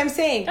 that's what I'm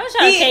saying. Don't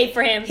try to cape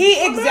for him.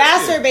 He I'm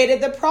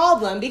exacerbated the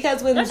problem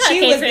because when Don't try to she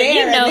cape was for him. You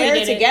there know and he they're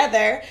did it.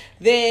 together,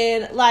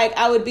 then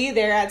I would be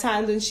there at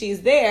times when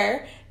she's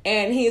there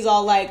and he's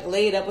all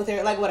laid up with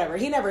her, whatever.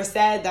 He never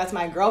said that's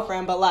my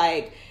girlfriend,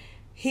 but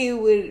he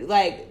would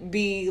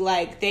be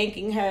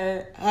thanking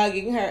her,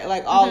 hugging her,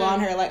 all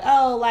on her,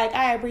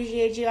 I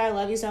appreciate you, I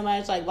love you so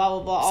much, blah blah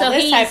blah, all So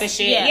this he's- type of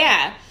shit. yeah.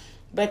 Yeah.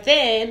 But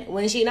then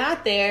when she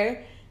not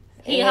there,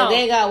 He and home.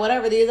 they got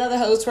whatever these other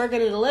hoes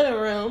twerking in the living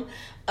room.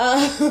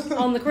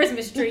 On the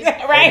Christmas tree.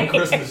 Right. On the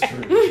Christmas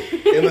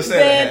tree. In the Santa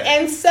Then, hat.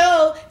 and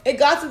so it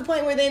got to the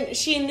point where then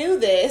she knew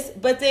this,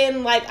 but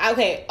then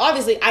okay,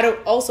 obviously I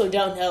don't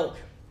know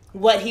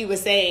what he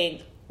was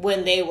saying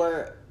when they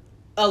were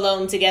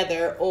alone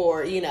together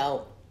or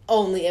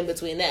only in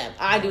between them.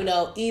 I do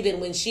know even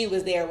when she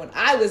was there, when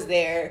I was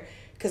there,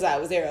 because I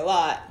was there a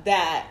lot,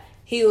 that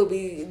he would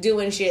be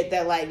doing shit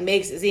that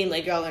makes it seem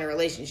like y'all in a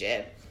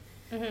relationship.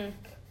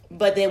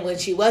 But then when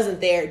she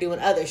wasn't there, doing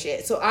other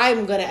shit. So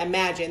I'm gonna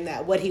imagine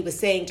that what he was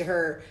saying to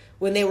her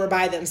when they were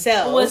by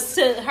themselves Was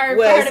to her,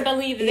 was- for her to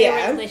believe that they were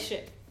in yeah. a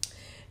relationship.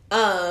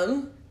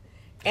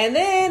 And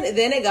then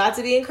it got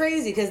to being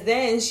crazy because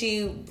then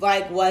she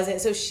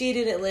wasn't, so she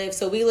didn't live,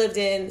 so we lived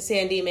in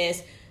San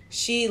Dimas,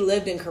 she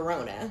lived in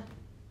Corona,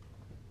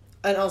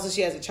 and also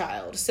she has a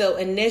child. So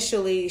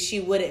initially she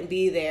wouldn't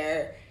be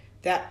there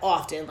that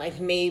often,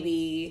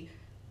 maybe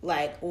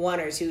 1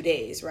 or 2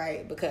 days,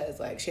 right? Because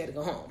she had to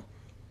go home.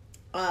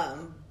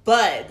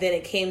 But then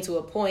it came to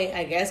a point,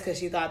 I guess, because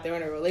she thought they were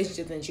in a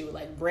relationship, and she would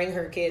like bring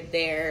her kid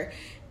there,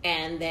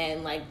 and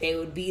then like they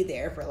would be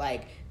there for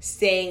like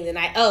staying the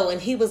night. Oh,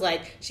 and he was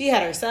like, she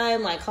had her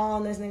son like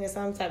calling this nigga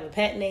some type of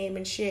pet name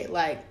and shit.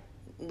 Like,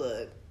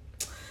 look.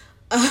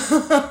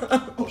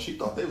 Oh, she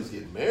thought they was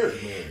getting married.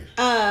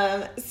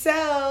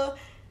 So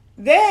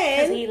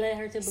then, he led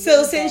her to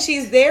so since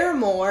she's there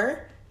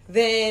more,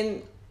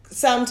 then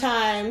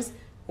sometimes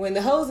when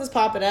the hose is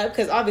popping up,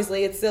 because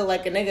obviously it's still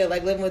like a nigga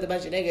like living with a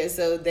bunch of niggas,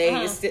 so they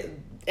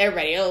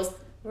everybody else,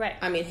 right?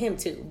 I mean him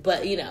too,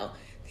 but you know.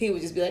 He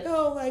would just be like,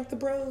 oh, like the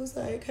bros,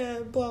 like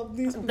have blah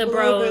these the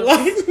bros,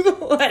 like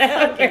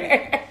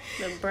whatever.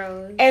 The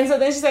bros. And so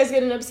then she starts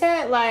getting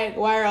upset, like,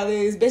 why are all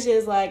these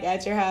bitches like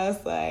at your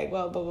house, like,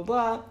 well, blah blah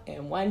blah.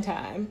 And one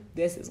time,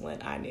 this is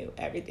when I knew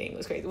everything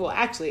was crazy. Well,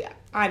 actually,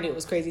 I knew it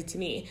was crazy to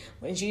me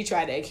when she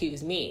tried to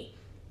accuse me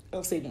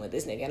of sleeping with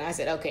this nigga, and I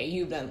said, okay,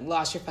 you've done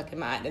lost your fucking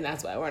mind, and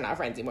that's why we're not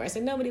friends anymore. I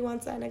said nobody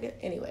wants that nigga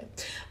anyway.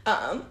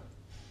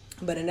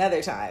 But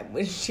another time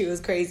when she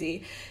was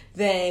crazy,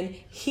 then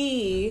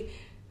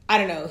I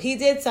don't know, he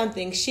did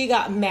something. She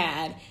got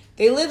mad.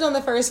 They lived on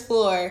the first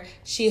floor.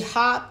 He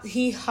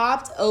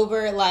hopped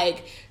over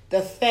like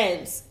the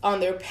fence on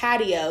their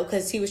patio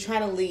because he was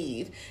trying to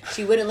leave.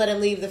 She wouldn't let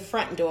him leave the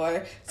front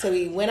door. So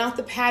he went out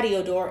the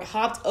patio door,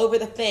 hopped over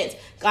the fence,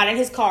 got in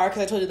his car,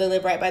 because I told you they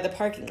live right by the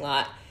parking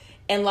lot,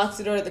 and locks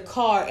the door to the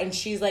car, and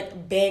she's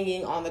like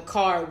banging on the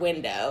car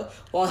window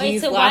while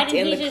he's locked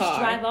in the car. Just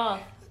drive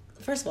off?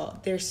 First of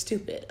all, they're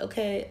stupid,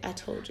 okay? I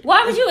told you.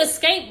 Why would you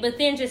escape but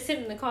then just sit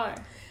in the car?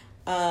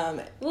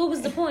 What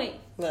was the point?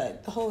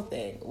 Look, the whole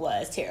thing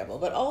was terrible,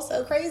 but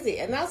also crazy,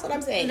 and that's what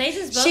I'm saying. And they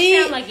just both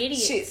sound like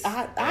idiots.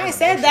 I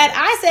said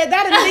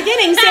that in the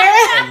beginning,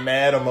 Sarah. And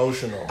mad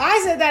emotional.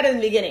 I said that in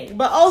the beginning,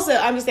 but also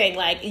I'm just saying,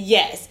 like,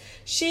 yes,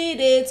 she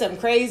did some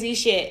crazy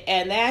shit,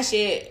 and that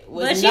shit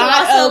was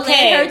not okay. But she also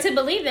led her to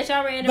believe that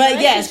y'all were in a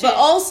relationship. Yes, but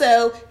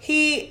also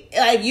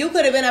you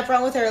could have been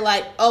upfront with her,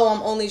 like, oh,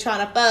 I'm only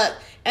trying to fuck,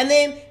 and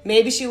then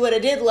maybe she would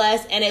have did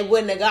less, and it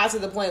wouldn't have got to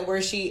the point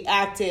where she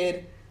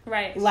acted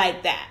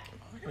like that.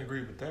 I can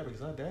agree with that because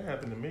that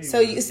happened to me. So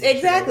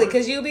exactly,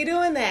 because you'll be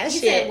doing that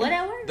shit. Said what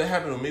at work? That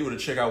happened to me with a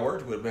chick I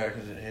worked with back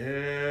in the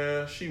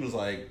day. She was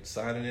like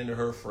signing into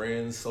her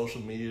friends'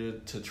 social media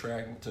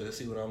to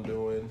see what I'm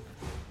doing.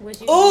 Was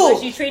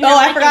you treating her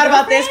I forgot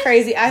about this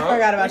crazy. I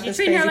forgot about this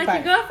crazy part. Was you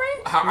treating her like your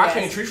girlfriend? I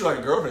can't treat you like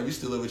a girlfriend. You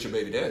still live with your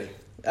baby daddy.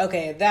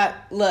 Okay,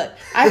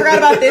 I forgot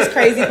about this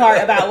crazy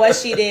part about what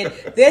she did.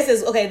 This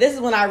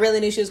is when I really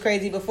knew she was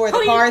crazy before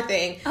the car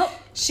thing. Oh.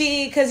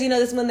 Because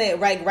this is when they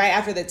right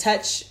after the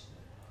touch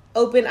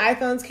open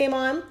iPhones came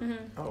on. Mm-hmm.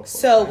 Oh,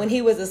 so when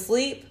he was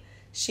asleep,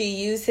 she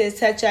used his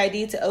Touch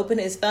ID to open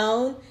his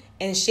phone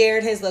and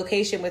shared his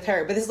location with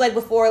her. But this is like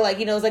before, it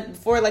was like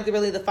before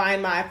really the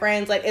Find My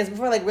Friends. Like it's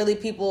before really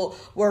people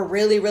were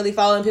really, really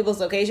following people's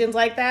locations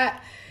like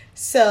that.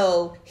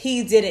 So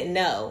he didn't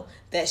know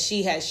that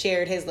she had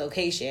shared his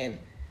location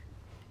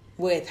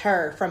with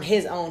her from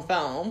his own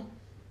phone.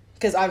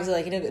 Because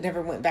obviously, he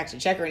never went back to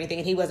check or anything,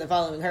 and he wasn't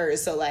following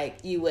hers, so,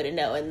 you wouldn't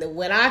know. And then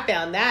when I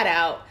found that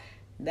out,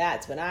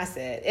 that's when I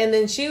said. And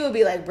then she would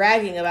be,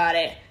 bragging about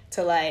it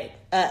to,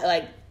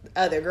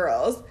 other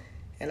girls.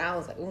 And I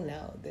was like, oh,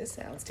 no, this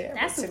sounds terrible.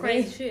 That's some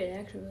crazy shit,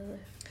 actually.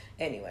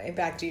 Anyway,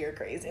 back to your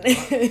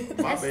craziness.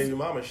 My baby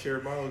mama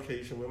shared my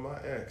location with my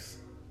ex.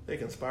 They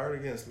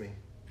conspired against me.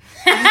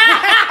 Got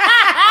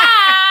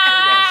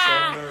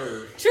some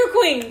nerve. True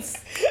queens.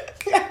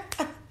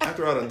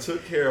 After I done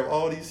took care of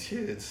all these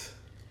kids.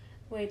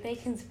 Wait, they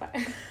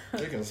conspired.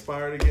 They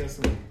conspired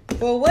against me.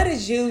 Well, what did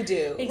you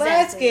do? Exactly.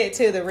 Let's get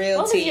to the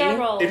real tea. What was your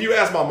role? If you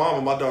ask my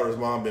mama, my daughter's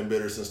mom been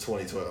bitter since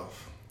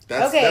 2012.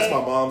 That's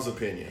my mom's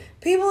opinion.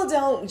 People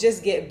don't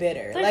just get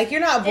bitter. You're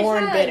not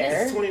born bitter.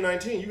 It's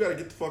 2019. You got to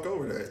get the fuck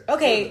over that.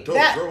 Okay,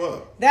 grow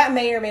up. That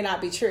may or may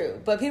not be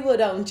true, but people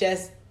don't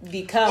just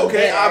become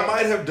bitter. I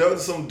might have done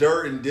some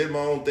dirt and did my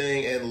own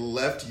thing and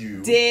left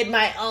you. Did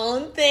my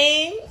own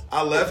thing?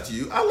 I left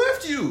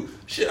you.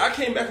 Shit, I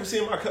came back from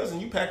seeing my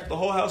cousin. You packed up the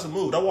whole house and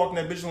moved. I walked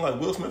in that bitch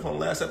like Will Smith on the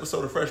last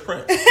episode of Fresh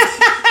Prince.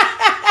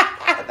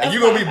 And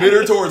you gonna be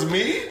bitter towards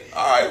me?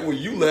 All right, well,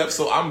 you left,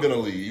 so I'm gonna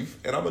leave,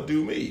 and I'm gonna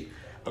do me.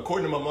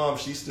 According to my mom,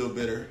 she's still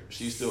bitter.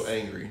 She's still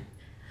angry.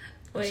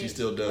 She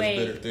still does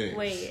bitter things.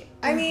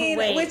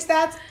 Which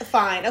that's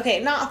fine.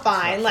 Okay, not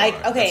fine.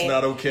 That's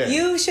not okay.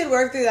 You should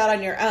work through that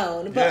on your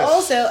own. But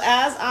also,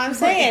 as I'm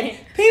saying,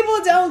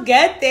 people don't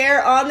get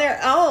there on their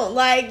own.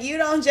 You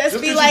don't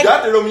just be you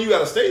got there don't mean you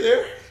gotta stay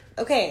there.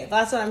 Okay,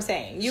 that's what I'm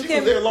saying. You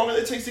can there longer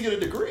than it takes to get a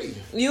degree.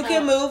 You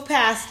can move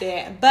past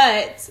it,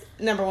 but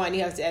number one,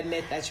 you have to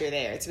admit that you're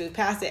there to move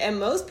past it. And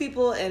most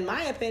people, in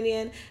my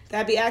opinion,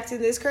 that be acting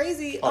this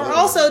crazy are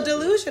also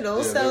delusional.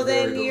 Yeah, so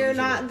then you're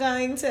not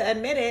going to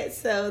admit it.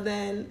 So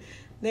then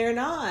they're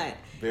not.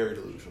 Very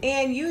delusional.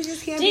 And you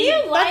just can't be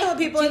fucking with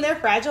people in their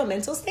fragile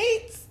mental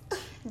states.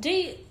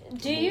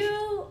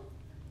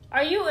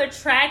 Are you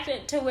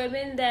attracted to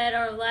women that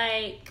are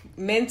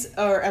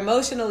or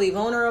emotionally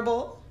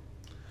vulnerable?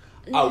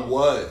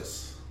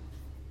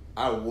 I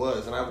I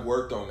was, and I've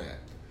worked on that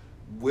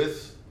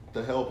with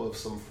the help of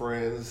some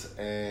friends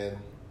and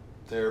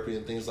therapy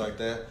and things like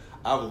that.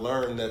 I've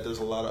learned that there's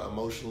a lot of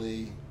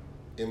emotionally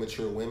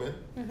immature women.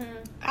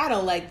 I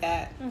don't like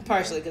that,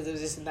 partially because it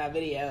was just in that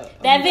video.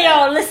 That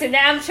video, listen,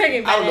 I'm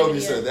triggered by I don't know that if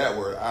you video. said that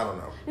word. I don't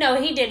know.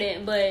 No, he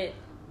didn't, but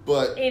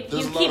if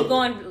there's you a lot keep of-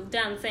 going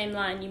down the same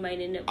line, you might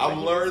end up. I've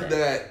learned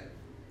that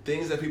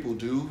things that people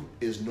do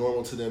is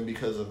normal to them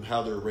because of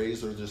how they're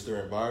raised or just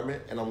their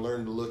environment. And I'm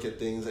learning to look at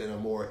things in a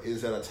more,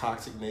 is that a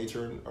toxic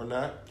nature or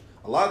not?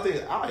 A lot of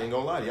things, I ain't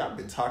gonna lie to you, I've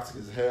been toxic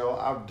as hell.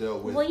 I've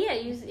dealt with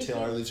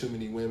entirely too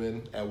many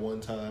women at one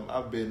time.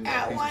 I've been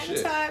At a piece one of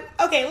shit. time.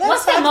 Okay, What's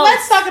let's the talk, most?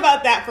 let's talk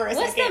about that for a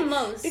What's second. the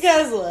most?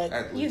 Because look,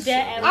 At You least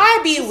dead? seven. I'd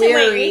be You said,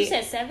 weary. wait, you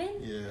said 7?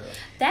 Yeah.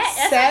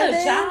 That's Seven?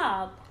 a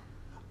job.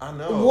 I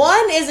know.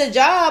 1 is a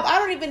job. I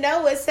don't even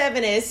know what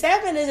 7 is.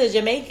 7 is a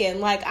Jamaican.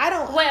 Like, I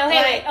don't. Wait,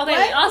 okay, like, wait.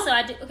 what? Also,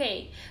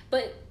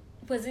 but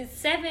was it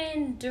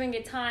 7 during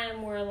a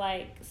time where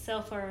like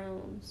cell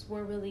phones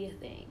were really a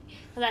thing?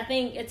 Because I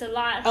think it's a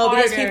lot harder.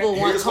 Because people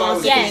want Here's why it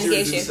was constant easier to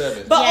do communication.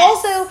 7. But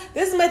Yes. also,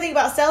 this is my thing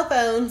about cell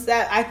phones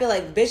that I feel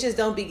like bitches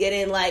don't be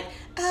getting. Like,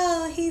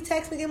 oh, he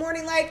texts me good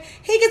morning. Like,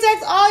 he can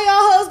text all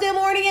y'all hoes good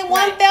morning in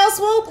one Right. fell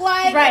swoop.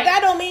 Like, Right.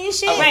 that don't mean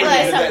shit. I was Right, afraid but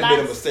that it's a had been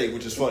a lot- mistake,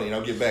 which is funny, and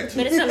I'll get back to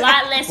But it. it's a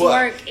lot less But-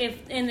 work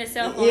if in the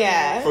cell phone.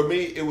 Yeah. For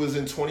me, it was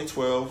in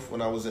 2012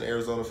 when I was in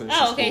Arizona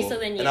finishing Oh, okay, school. so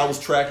then, And yeah. I was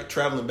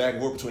traveling back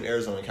and forth between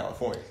Arizona and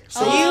California.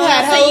 So You Oh,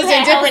 had so hoes you had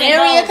in different hoes in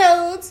area both.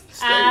 codes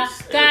I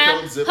states, area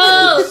got codes, zip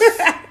hoes. codes.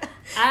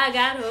 I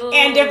got hoes.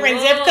 and different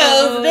zip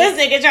codes. This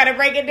nigga try to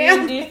break it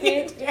down.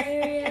 different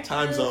area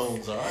Time codes.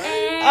 zones, all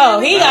right? Oh,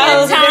 he got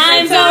hoes in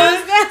Time different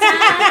zones.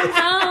 codes.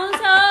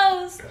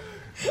 Time zones.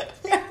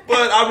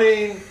 But I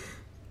mean,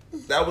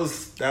 that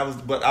was.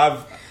 But I've.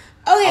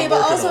 Okay, I'm but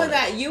working also on in it.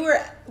 that you were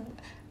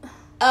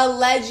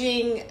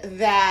alleging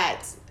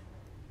that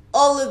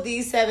all of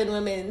these 7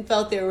 women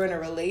felt they were in a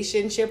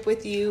relationship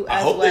with you as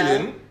I hope well. they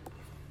didn't.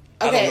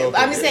 I don't Okay, know if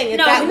I'm they just did. saying if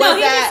No, that no, was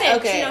he that. just said.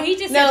 Okay, No, he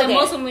just No, said okay. the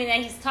most women that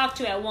he's talked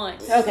to at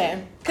once.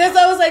 Okay, because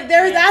I was like,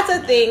 that's a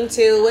thing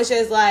too, which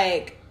is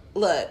like,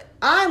 look,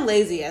 I'm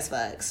lazy as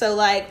fuck, so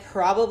like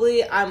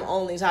probably I'm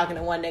only talking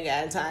to one nigga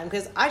at a time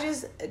because I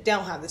just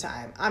don't have the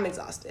time. I'm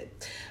exhausted.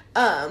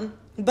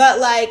 But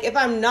like if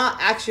I'm not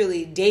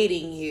actually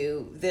dating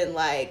you, then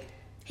like.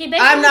 He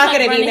basically I'm was, not like,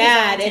 gonna be running his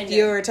mad own if Tinder.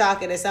 you're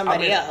talking to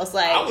somebody I mean, else. I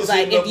Like, was like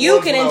hitting if up you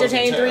ones can when I was in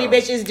entertain 3 town.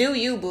 bitches, do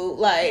you, boo?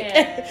 Like,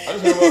 Yeah. I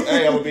just remember,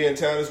 hey, I'm gonna be in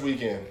town this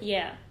weekend.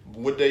 Yeah.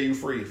 What day you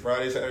free?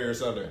 Friday, Saturday, or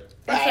Sunday?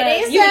 Friday,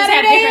 You just have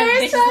Saturday, different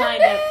or bitches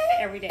lined up Sunday.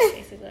 every day,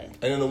 basically. And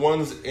then the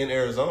ones in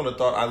Arizona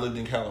thought I lived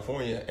in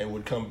California and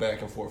would come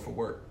back and forth for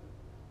work.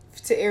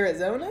 to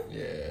Arizona.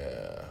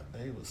 Yeah,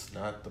 they was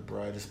not the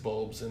brightest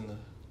bulbs in the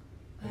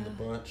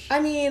bunch. I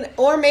mean,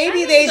 or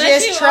maybe they But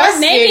just you- or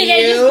trusted maybe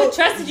they you. just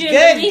trusted you and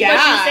Good believed God.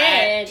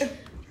 what you said.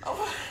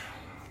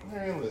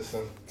 Man,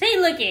 listen. See,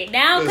 look it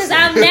now because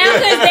Listen.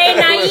 they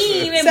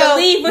naive and So,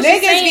 believe what you're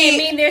niggas saying.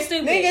 be- Mean they're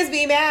stupid. Niggas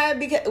be mad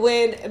because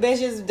when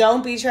bitches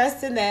don't be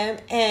trusting them,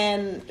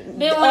 and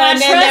when I trust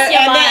they're, your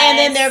and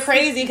then lies. they're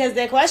crazy because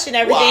they question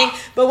everything. Wow.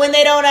 But when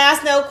they don't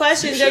ask no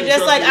questions, You they're shouldn't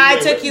just like, trust "I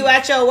me, took you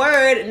at your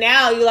word."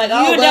 Now you're like,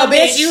 "Oh You well, dumb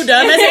bitch, bitch." you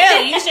dumb as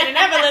hell. You should have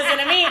never listened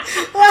to me."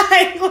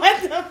 Like,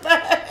 what the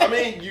fuck? I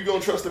mean, you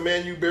gonna trust a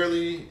man you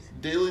barely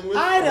dealing with?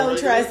 I on don't a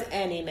regular- trust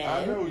any man.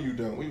 I know you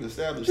don't. We've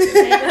established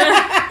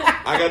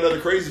that. I got another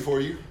crazy for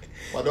you.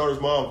 My daughter's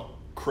mom,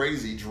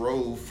 crazy,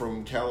 drove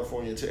from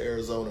California to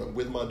Arizona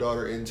with my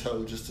daughter in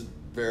tow just to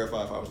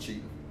verify if I was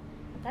cheating.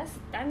 Well,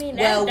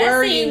 that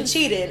were you seems-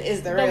 cheating?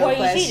 Is the But real were you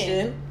question.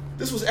 cheating?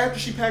 This was after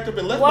she packed up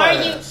and left Were my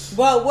you- ass.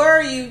 But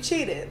were you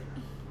cheating?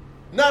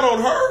 Not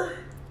on her.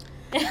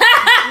 Jesus,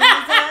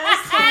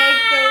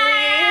 take the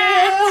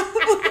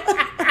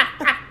wheel.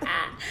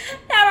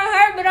 That don't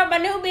hurt, but on my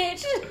new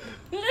bitch.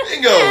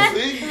 Bingo.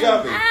 See, you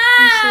got me.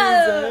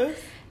 Oh,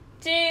 Jesus.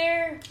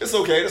 dear. It's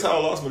okay. That's how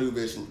I lost my new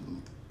bitch.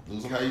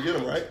 Lose them how you get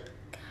them, right?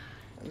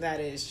 That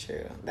is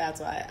true. That's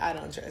why I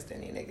don't trust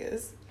any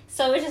niggas.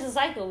 So it's just a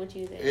cycle with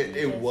you then.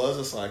 It was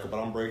a cycle, but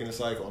I'm breaking the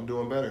cycle. I'm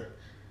doing better.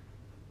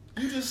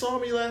 You just saw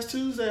me last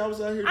Tuesday. I was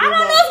out here doing I don't know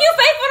my... if you're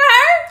faithful to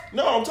her.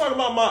 No, I'm talking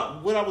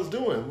about what I was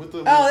doing with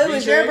the Oh, it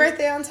was BJ. your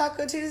birthday on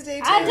Taco Tuesday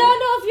too. I don't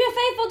know if you're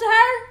faithful to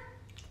her.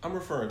 I'm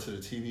referring to the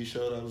TV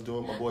show that I was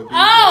doing with my boy BJ.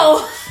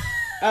 Oh.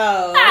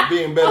 Oh.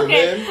 Being better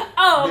Okay. men.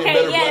 Oh, Being okay,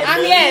 better yes. black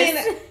I men.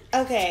 Yes. mean,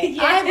 okay,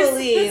 Yes. I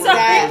believe Sorry.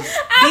 that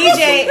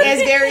DJ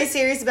is very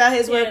serious about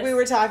his work. Yes. We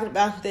were talking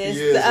about this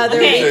Yes, the other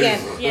okay.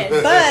 weekend. Yes.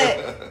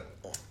 But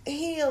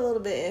he a little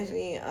bit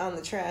iffy on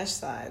the trash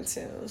side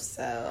too.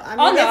 So I mean,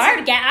 Oh no, I it's-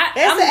 already got.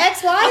 it's the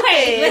ex-wife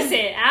Okay, thing.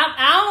 listen, I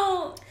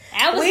don't.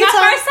 That was We my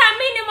talk- first time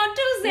meeting him on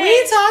Tuesday. We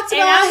talked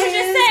And I about was his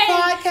just saying,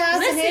 podcast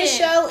and his listen,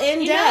 show in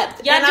you know,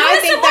 depth, y'all and doing I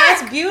think some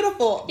that's work.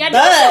 beautiful. Y'all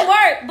doing some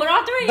work, but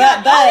all three of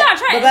y'all, but- y'all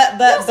trash. but-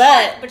 Y'all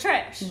smart, but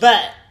trash.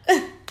 But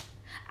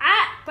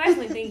I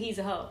personally think he's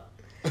a hoe.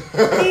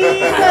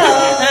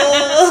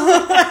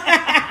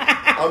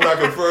 I'm not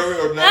confirming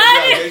or not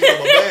allegation of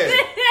my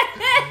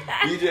man.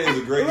 BJ is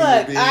a great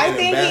Look, being I an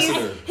think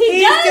ambassador.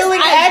 he's does. doing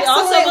I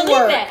also excellent believe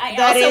work that. I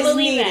that also is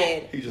believe that.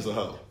 needed. He's just a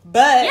hoe.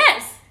 But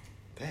Yes.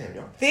 Damn,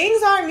 y'all.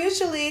 things aren't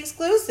mutually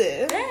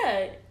exclusive.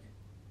 Yeah.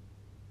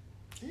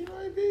 He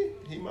might be.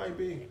 He might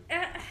be.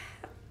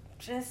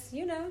 Just,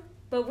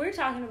 But we're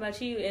talking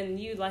about you and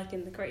you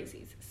liking the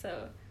crazies.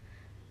 So.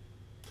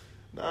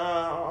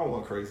 Nah, I don't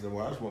want crazy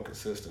anymore. I just want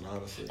consistent,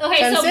 honestly. Okay,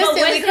 so but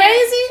Consistently what's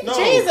crazy? No,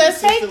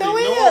 Jesus, take the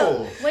consistently, wheel.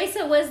 no. Wait,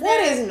 so what's What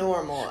that? is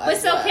normal? But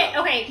as so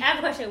well? okay, I have a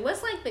question.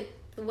 What's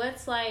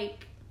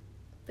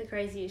the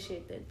craziest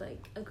shit that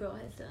like a girl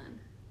has done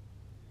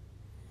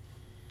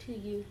to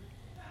you?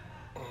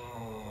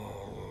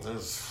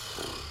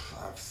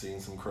 I've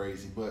seen some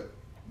crazy, but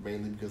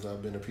mainly because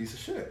I've been a piece of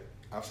shit.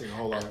 I've seen a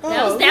whole lot of That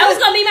crazy. was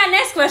gonna be my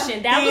next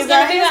question. That was These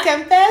gonna are be his my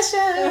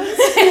confessions.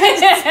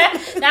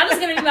 that was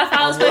gonna be my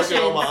follow-up I'm question.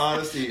 working on my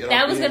honesty. And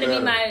That I'm was being gonna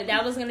be better.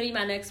 that was gonna be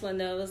my next one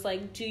though. It was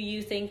like, do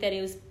you think that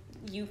it was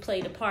you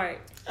played a part?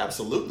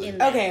 Absolutely. In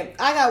that? Okay,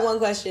 I got one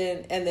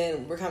question, and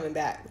then we're coming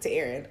back to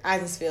Aaron. I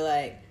just feel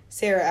like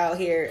Sarah out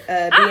here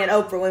being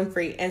Oprah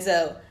Winfrey, and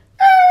so.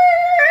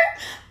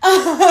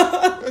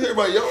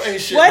 Everybody, yo ain't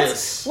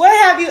shitness. What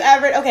have you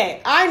ever?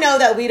 Okay, I know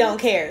that we don't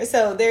care,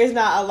 so there's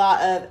not a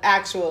lot of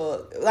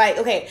actual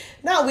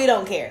we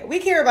don't care. We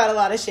care about a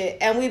lot of shit,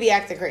 and we be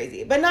acting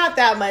crazy, but not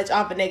that much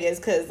off of niggas,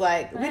 because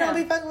we don't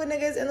be fucking with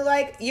niggas, and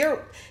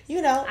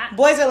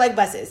boys are like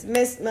buses,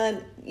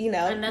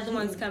 Another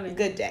one's coming.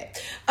 Good day,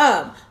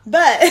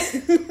 but.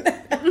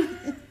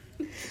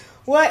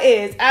 What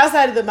is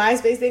outside of the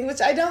MySpace thing,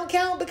 which I don't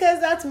count because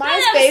that's MySpace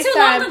that was too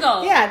time. long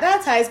ago. Yeah,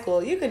 that's high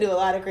school. You can do a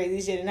lot of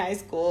crazy shit in high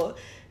school.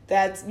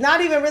 That's not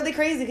even really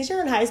crazy because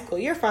you're in high school.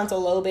 Your frontal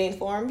lobe ain't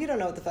formed. You don't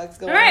know what the fuck's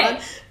going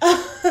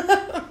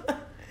on.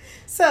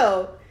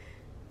 So,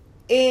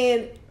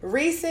 in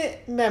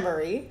recent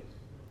memory,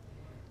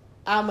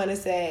 I'm gonna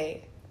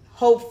say,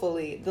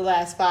 hopefully, the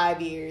last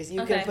 5 years,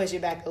 you can push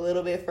it back a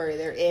little bit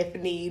further if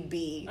need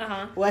be.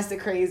 What's the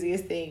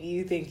craziest thing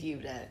you think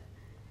you've done?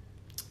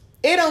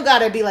 It don't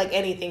gotta be like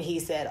anything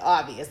he said,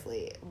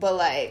 obviously, but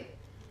like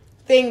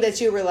thing that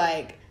you were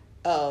like,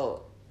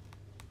 oh,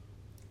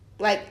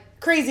 like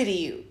crazy to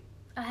you.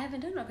 I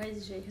haven't done no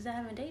crazy shit because I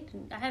haven't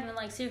dated. I haven't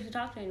like seriously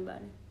talked to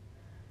anybody.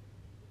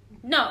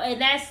 No, and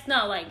that's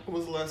not like. When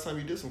was the last time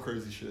you did some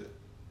crazy shit?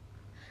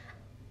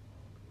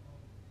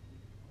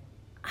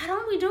 I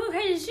don't be doing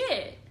crazy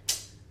shit.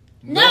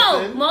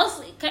 Nothing? No,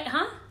 mostly,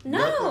 huh?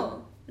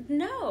 No, Nothing?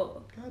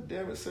 no. God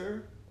damn it,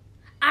 Sarah.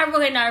 I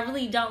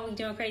really don't be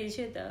doing crazy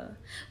shit though.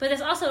 But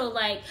that's also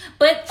like,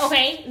 but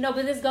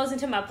this goes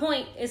into my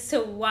point as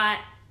to why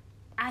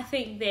I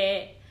think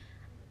that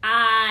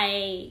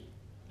I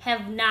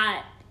have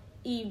not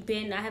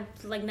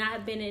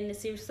not been in a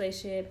serious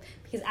relationship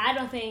because I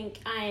don't think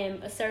I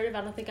am assertive.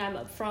 I don't think I'm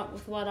upfront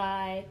with what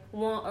I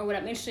want or what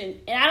I'm interested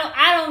in. And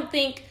I don't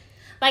think,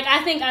 like,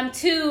 I think I'm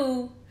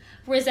too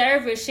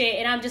reserved with shit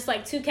and I'm just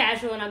like too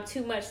casual and I'm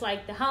too much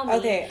like the homie. I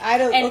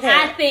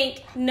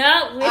think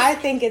I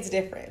think it's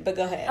different, but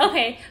go ahead.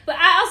 Okay, but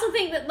I also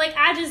think that like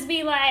I just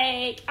be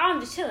like, oh, I'm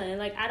just chilling.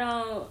 Like I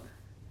don't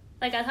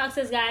like I talked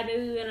to this guy,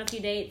 maybe we went on a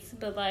few dates,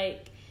 but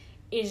like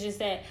it's just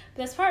that.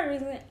 But that's part of the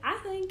reason that I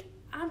think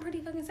I'm pretty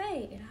fucking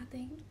safe, and I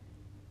think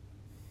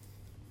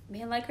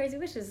men like crazy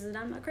bitches, and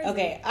I'm not crazy.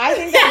 Okay, I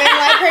think that men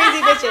like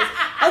crazy bitches.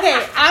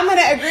 Okay, I'm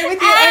gonna agree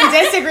with you and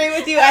disagree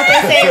with you at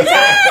the same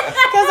time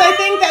because I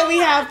think that we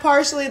have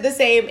partially the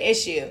same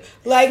issue.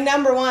 Like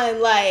number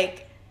one,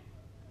 like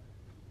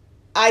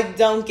I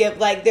don't give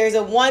like there's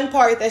a one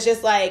part that's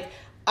just like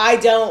I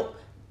don't.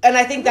 And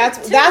I think that's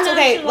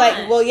okay.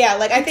 Like, well, yeah.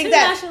 Like, I think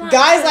that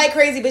guys like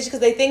crazy bitches because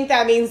they think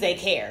that means they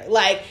care.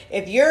 Like,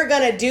 if you're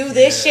gonna do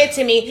this shit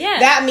to me,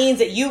 that means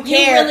that you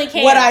care, really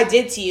care what I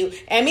did to you.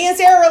 And me and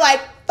Sarah were like,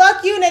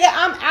 fuck you, nigga.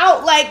 I'm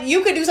out. Like,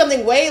 you could do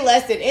something way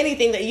less than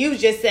anything that you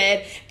just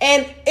said.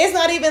 And it's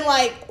not even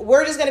like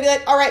we're just gonna be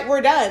like, all right,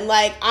 we're done.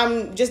 Like,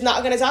 I'm just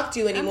not gonna talk to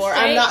you anymore.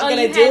 I'm not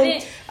gonna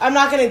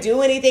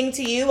do anything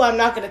to you. I'm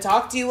not gonna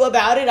talk to you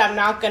about it. I'm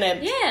not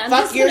gonna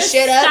fuck your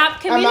shit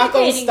up. I'm not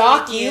gonna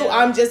stalk you.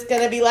 I'm just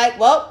gonna be like,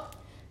 well,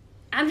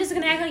 I'm just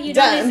gonna act like you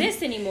done. don't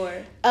exist anymore.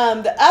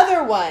 The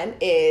other one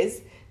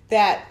is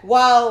that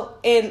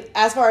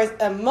as far as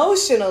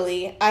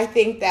emotionally, I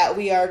think that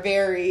we are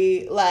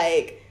very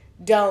like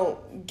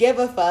don't give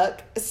a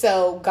fuck.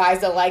 So guys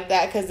don't like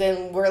that because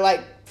then we're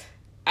like,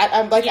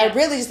 I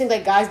really just think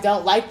like guys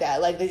don't like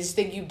that. Like they just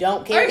think you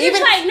don't care. Or just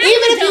even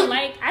if you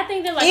like, I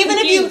think they're like even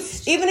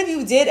confused. if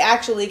you did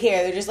actually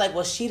care, they're just like,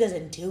 well, she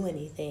doesn't do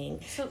anything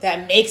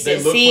that makes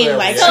it seem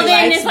like so she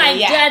then likes it's like,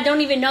 me. I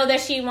don't even know that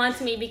she wants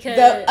me because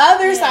the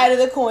other side of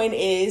the coin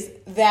is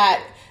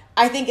that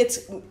I think it's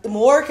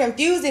more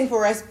confusing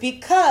for us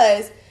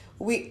because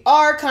we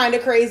are kind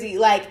of crazy,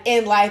 like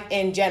in life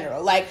in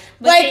general, like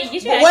But like see, you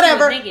should ask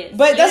whatever. me with niggas.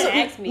 But You that's didn't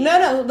ask me.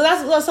 no. But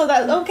that's so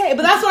that okay.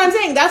 But that's what I'm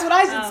saying. That's what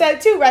I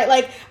said too, right?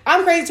 Like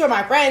I'm crazy toward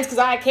my friends because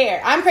I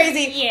care. I'm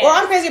crazy, Yeah. or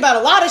I'm crazy about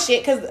a lot of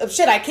shit because of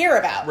shit I care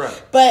about.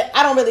 Right. But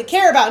I don't really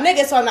care about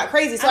niggas, so I'm not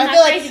crazy. So I'm I not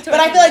feel crazy like, towards but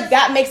I feel niggas. like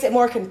that makes it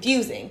more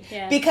confusing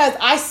Yeah. because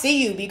I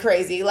see you be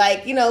crazy,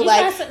 like You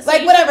like should- so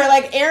like you whatever. should-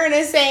 Like Aaron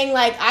is saying,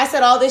 like I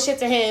said all this shit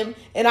to him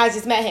and I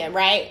just met him,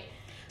 right?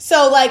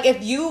 So like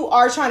if you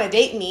are trying to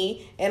date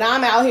me and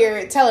I'm out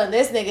here telling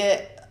this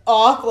nigga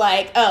off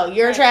like, oh,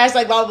 you're Right. trash,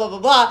 like blah blah blah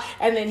blah,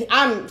 and then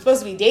I'm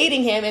supposed to be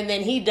dating him and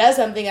then he does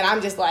something and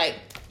I'm just like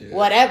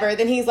whatever,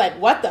 then he's like,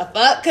 what the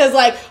fuck? Because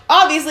like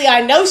obviously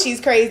I know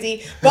she's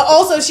crazy, but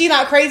also she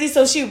not crazy,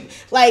 so she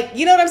like,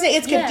 you know what I'm saying?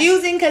 It's Yeah.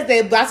 confusing because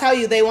that's how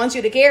they want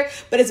you to care,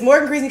 but it's more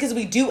confusing because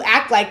we do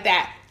act like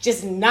that,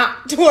 just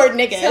not toward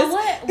niggas. So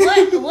what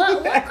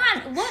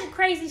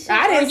crazy shit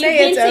I didn't are say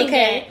you it's hinting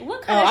okay. at?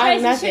 What kind of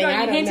crazy nothing. shit I are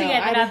you don't hinting know.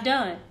 at that I I've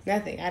done?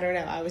 Nothing. I don't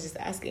know. I was just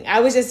asking. I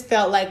was just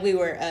felt like we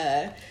were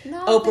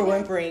No, Oprah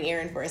but- Winfreying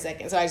Aaron for a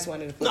second, so I just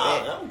wanted to flip it.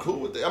 Nah, I'm cool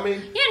with it. I mean, Yeah,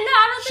 no,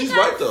 I don't think she's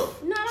right though.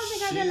 No, I don't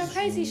think I've done no She's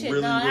crazy shit.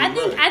 really, No,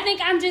 really I right.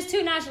 think I'm just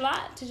too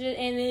nonchalant to just,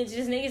 and it's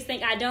just niggas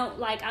think I don't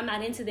like, I'm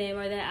not into them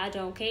or that I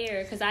don't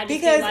care because I just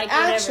Because feel like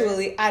whatever.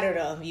 actually, I don't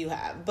know if you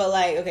have, but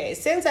like, okay,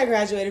 since I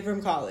graduated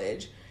from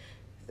college,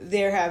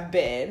 there have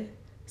been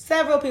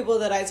several people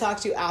that I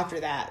talked to after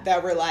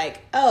that were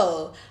like,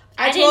 oh,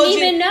 I told didn't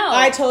you, even know.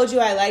 I told you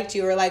I liked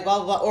you, or like blah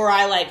blah blah, or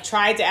I like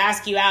tried to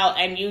ask you out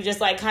and you just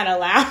like kind of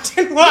laughed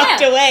and walked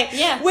Yeah, away.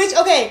 yeah. Which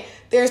okay,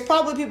 there's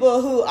probably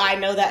people who I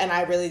know that and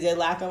I really did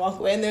laugh and walk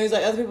away, and there's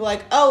like other people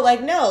like, oh,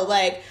 like no,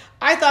 like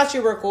I thought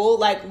you were cool,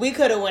 like we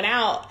could have went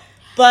out.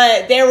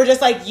 But they were just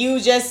like, you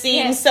just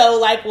seem Yeah. so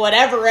like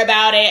whatever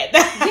about it.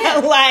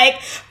 Yeah. Like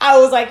I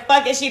was like,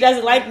 fuck it, she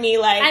doesn't like me.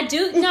 Like I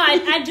do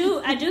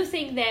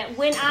think that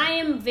when I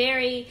am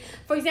very,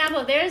 for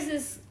example, there's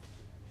this,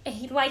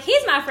 he's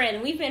my friend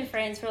and we've been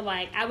friends for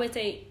like, I would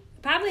say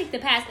probably the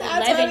past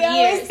that's 11 why we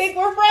always years. think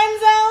we're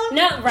friend zone.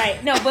 No,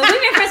 right. No, but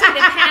we've been friends for the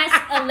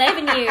past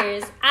 11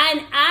 years.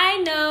 And I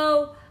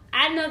know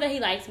that he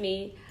likes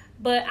me,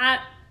 but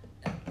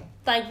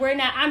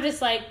I'm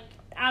just like,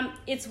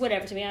 it's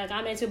whatever to me. Like,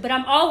 I'm into it, but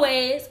I'm kind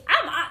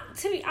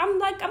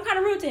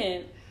of rude to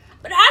him.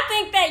 But I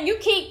think that you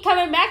keep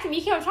coming back to me,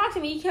 you keep talking to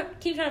me, you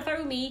keep trying to flirt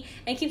with me,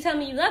 and keep telling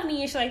me you love me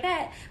and shit like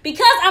that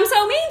because I'm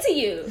so mean to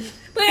you.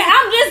 But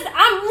I'm rude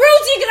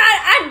to you because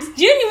I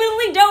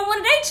genuinely don't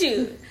want to date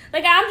you.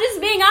 Like, I'm just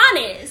being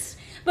honest.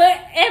 But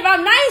if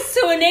I'm nice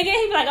to a nigga,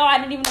 he'd be like, oh, I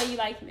didn't even know you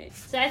liked me.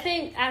 So I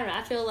don't know,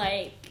 I feel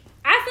like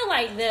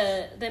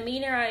the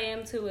meaner I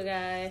am to a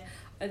guy,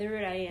 or the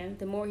ruder I am,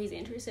 the more he's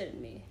interested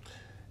in me.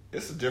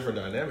 It's a different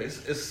dynamic.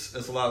 It's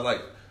a lot of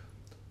like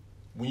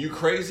when you're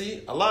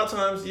crazy. A lot of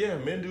times, yeah,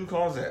 men do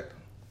cause that.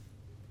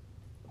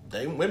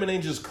 Women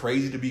ain't just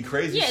crazy to be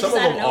crazy. Yeah, Some of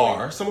just out them of nowhere.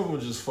 are. Some of them are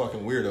just fucking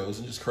weirdos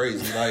and just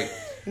crazy. Like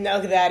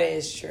No, that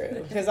is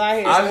true. Because I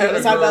hear I've some had people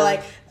a talk girl- about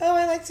like, oh,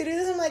 I like to do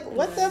this. I'm like,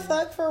 what the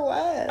fuck for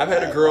what? I've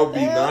had a Like, girl what the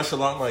be hell?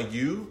 nonchalant like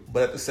you,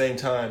 but at the same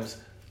time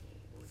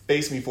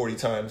face me 40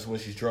 times when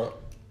she's drunk,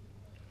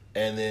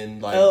 and then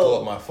like pull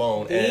up my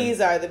phone.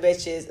 These are the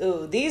bitches.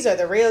 Ooh, these are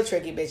the real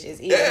tricky bitches.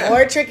 Even Yeah,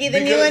 more tricky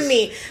than you because- and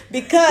me.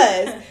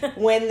 Because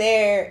when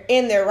they're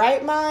in their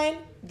right mind,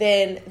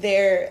 then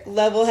they're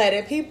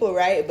level-headed people,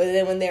 right? But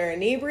then when they're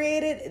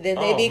inebriated, then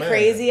they Oh, be man.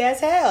 crazy as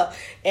hell.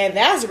 And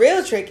that's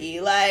real tricky.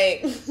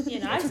 Like, You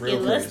know, I just real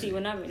get lusty crazy.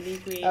 when I'm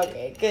inebriated.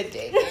 okay, good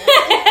day.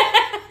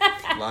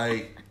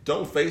 like,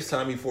 don't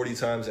FaceTime me 40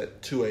 times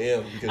at 2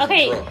 a.m. because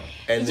Okay, you're drunk.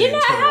 And you then know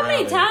turn how around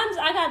many and- times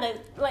I gotta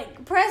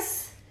like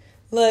press?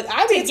 Look,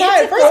 I be get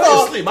tired. to First of fall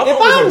all, asleep. My if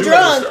phone is I'm on do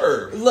not drunk,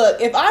 disturb. look,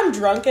 if I'm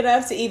drunk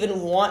enough to even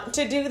want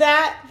to do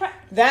that,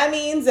 that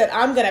means that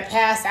I'm gonna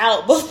pass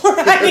out before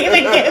I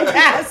even get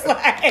past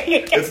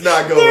like It's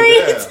not going 3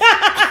 down.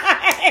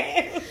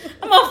 times.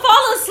 I'm gonna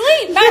fall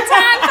asleep by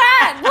time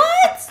 5.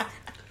 What?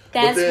 But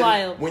That's then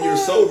wild. when you're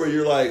sober,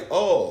 you're like,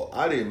 oh,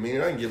 I didn't mean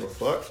it. I didn't give a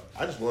fuck.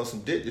 I just want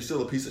some dick. You're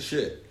still a piece of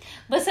shit.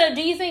 But so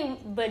do you think?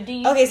 But do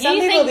you? Okay, do some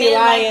you people think be men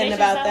like lying bitches,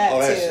 about though? that. Oh,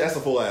 too. that's a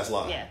full ass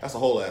lie. Yeah. That's a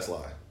whole ass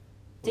lie.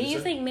 Do What'd you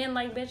say? think men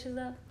like bitches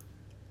though?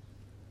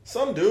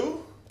 Some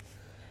do?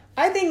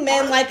 I think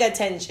men like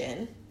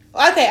attention.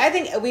 Okay, I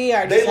think we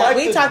are. They like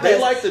the- talked they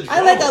about like this. the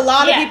I like a drama.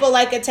 lot of Yeah. people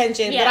like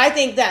attention, Yeah. but I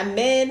think that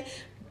men,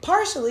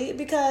 partially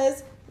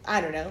because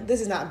I don't know.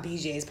 This is not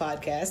BJ's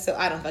podcast, so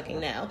I don't fucking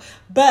know.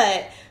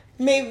 But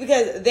maybe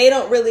because they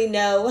don't really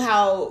know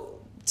how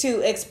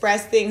to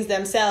express things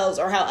themselves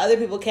or how other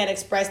people can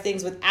express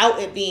things without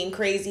it being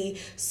crazy.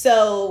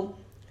 So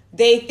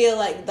they feel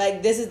like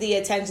this is the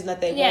attention that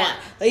they Yeah. want.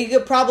 Like you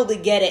could probably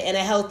get it in a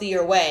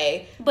healthier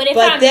way. But if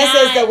but I'm this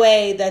is not- the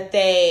way that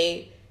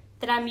they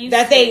that I'm used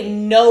that to. they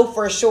know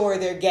for sure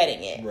they're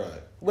getting it.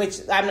 Right. Which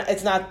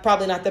it's not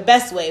probably not the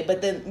best way,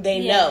 but then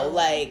they know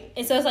like.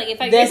 And so it's like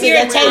if I this if you're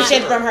is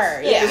attention from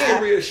her. Yeah, it's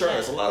the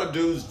reassurance. A lot of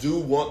dudes do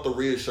want the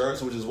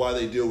reassurance, which is why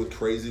they deal with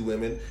crazy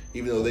women,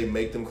 even though they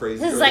make them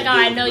crazy. It's or like, they oh,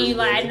 deal I with know real you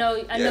like,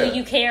 women. I know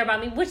you care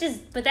about me,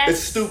 but that's it's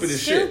stupid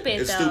as shit.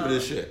 It's though. stupid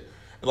as shit.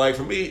 Like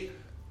for me,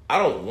 I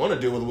don't want to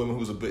deal with a woman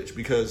who's a bitch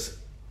because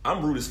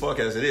I'm rude as fuck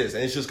as it is,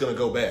 and it's just gonna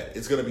go bad.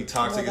 It's gonna be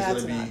toxic. Well, that's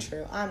it's gonna not be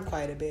true. I'm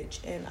quite a bitch,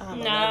 and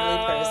I'm a No,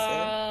 lovely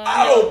person.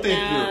 I don't think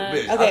you're a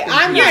bitch. Okay,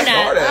 I think you're you're a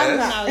not. smart I'm ass.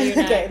 not. No, you're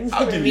not. Okay.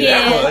 I'll give you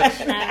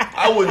that much.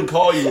 I wouldn't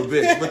call you a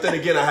bitch, but then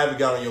again, I haven't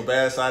got on your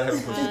bad side. I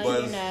haven't pushed your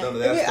buttons. you're not. None of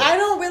that I stuff.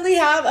 don't really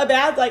have a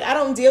bad I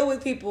don't deal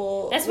with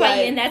people. That's why,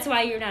 like, and that's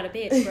why you're not a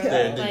bitch, bro.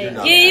 Yeah, you're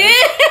not.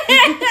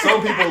 yeah.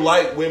 Some people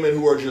like women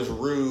who are just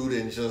rude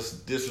and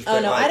just disrespectful. Oh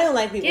no, I don't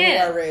like people who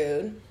are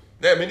rude.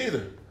 Yeah, me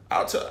neither.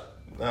 I'll tell.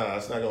 Nah,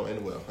 it's not gonna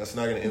end well. That's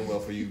not gonna end well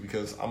for you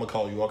because I'm gonna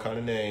call you all kind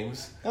of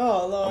names.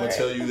 Oh Lord. I'm gonna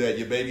tell you that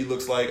your baby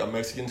looks like a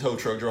Mexican tow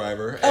truck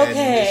driver, and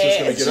it's just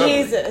Okay, gonna get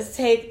ugly. Jesus,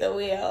 take the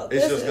wheel.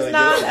 It's This just is gonna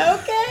not get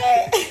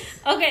okay.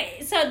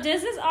 Okay, so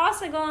does this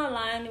also go in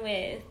line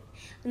with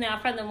now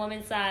from the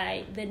woman's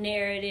side the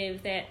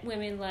narrative that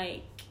women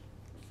like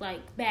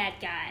bad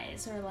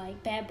guys or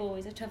like bad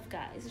boys or tough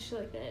guys or shit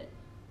like that?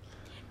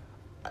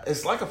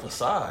 It's like a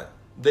facade.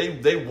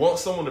 They want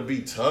someone to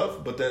be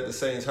tough, but at the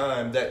same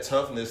time, that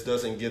toughness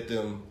doesn't get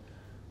them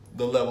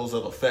the levels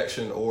of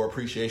affection or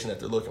appreciation that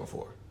they're looking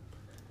for.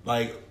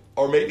 Like,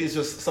 or maybe it's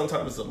just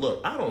sometimes it's a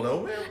look. I don't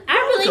know, man. I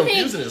really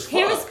confusing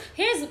think as fuck.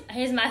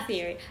 here's my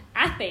theory.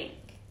 I think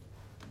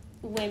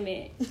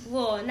women,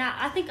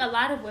 I think a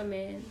lot of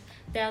women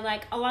that are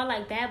like, oh, I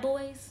like bad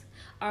boys,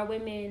 are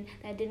women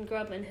that didn't grow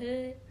up in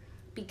hood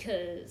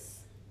because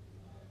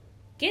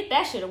get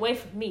that shit away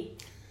from me.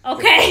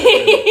 Okay.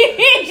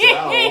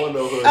 I don't want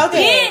no hood.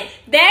 Okay.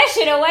 Get that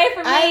shit away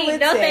from me. I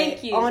would No, say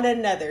thank you. on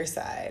another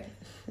side.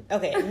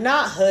 Okay,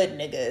 not hood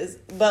niggas,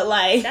 but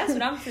like That's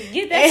what I'm saying.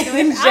 Get that shit away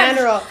in from me.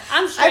 general.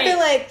 I'm straight. I feel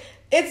like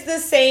it's the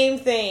same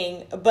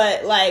thing,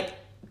 but like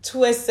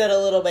twisted a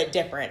little bit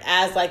different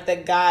as like the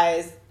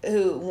guys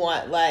who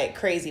want like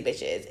crazy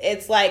bitches.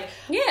 It's like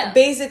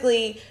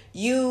basically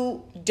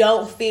you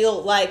don't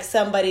feel like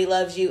somebody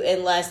loves you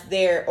unless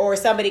or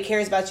somebody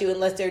cares about you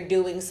unless they're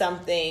doing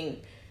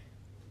something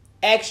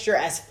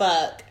extra as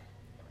fuck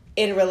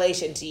in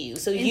relation to you.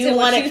 So you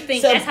want to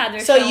think that's how they're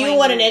so you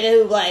want a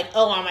nigga who like,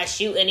 oh, I'm gonna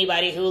shoot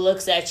anybody who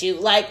looks at you,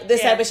 like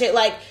this type of shit.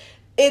 Like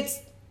it's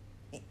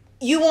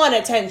you want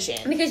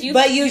attention because you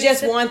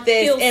just want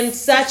this in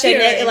such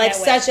a like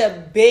such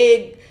a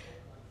big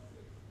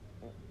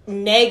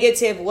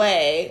negative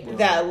way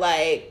that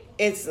like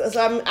it's.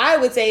 So I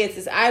would say it's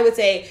this. I would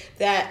say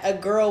that a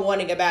girl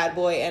wanting a bad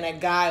boy and a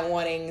guy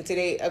wanting to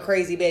date a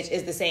crazy bitch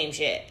is the same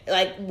shit.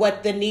 Like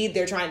what the need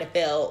they're trying to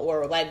fill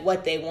or like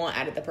what they want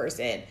out of the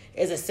person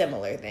is a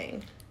similar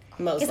thing.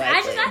 Most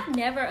likely. I've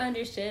never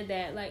understood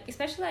that. Like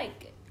especially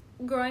like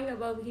growing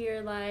up over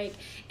here, like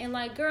and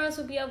like girls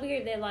would be over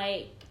here that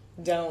like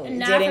didn't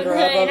grow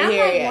up over I'm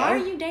here. like, yeah. why are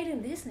you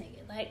dating this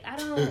nigga? Like I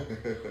don't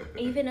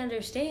even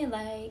understand.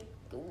 Like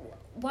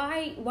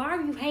why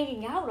are you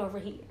hanging out over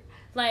here?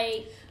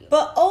 Like,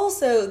 but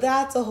also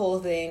that's a whole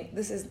thing.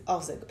 This is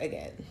also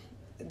again,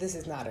 this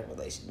is not in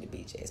relation to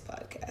BJ's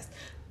podcast,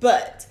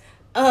 but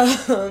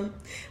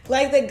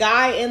like the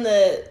guy in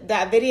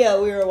that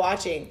video we were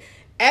watching.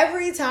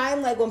 Every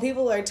time, like when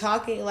people are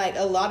talking, like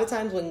a lot of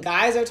times when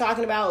guys are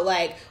talking about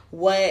like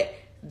what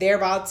they're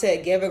about to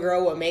give a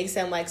girl, what makes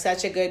them like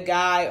such a good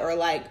guy, or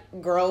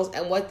like girls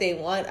and what they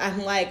want,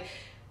 I'm like,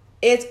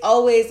 it's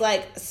always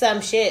like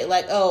some shit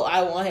like, oh,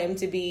 I want him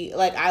to be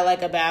like, I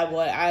like a bad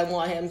boy. I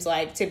want him to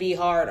like to be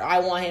hard. Or I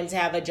want him to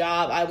have a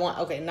job. I want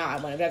him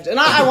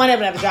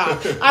to have a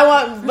job.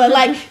 But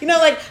like, you know,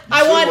 like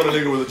I want a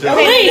nigga with a job.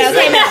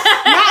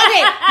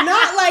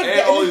 Not like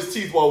and all his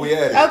teeth while we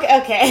at it.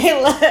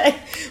 Okay.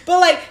 But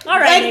like, all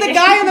right, like the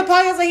guy on the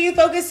podcast, like he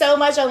focused so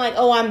much on like,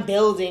 oh, I'm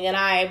building and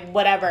I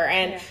whatever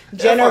and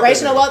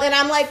generational wealth, and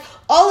I'm like,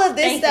 all of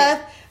this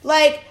stuff,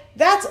 like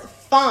that's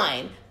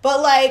fine.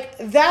 But, like,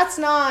 that's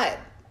not,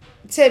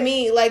 to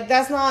me, like,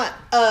 that's not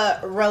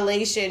a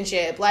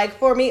relationship. Like,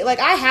 for me, like,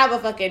 I have a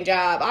fucking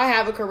job. I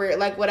have a career,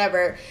 like,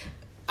 whatever.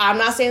 I'm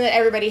not saying that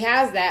everybody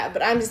has that,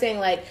 but I'm just saying,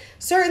 like,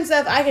 certain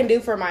stuff I can do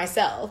for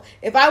myself.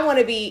 If I want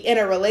to be in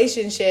a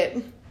relationship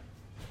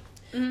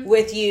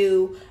with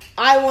you,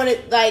 I want to,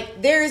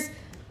 like, there's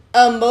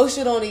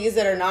emotional needs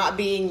that are not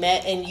being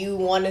met, and you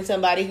wanted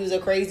somebody who's a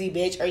crazy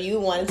bitch, or you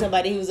wanted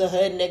somebody who's a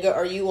hood nigga,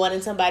 or you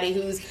wanted somebody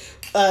who's,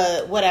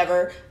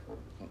 whatever,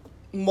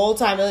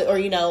 multi-million, or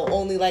you know,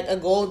 only like a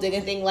gold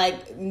digging thing.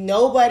 Like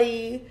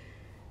nobody,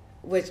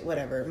 which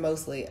whatever,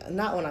 mostly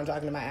not when I'm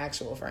talking to my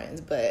actual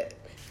friends, but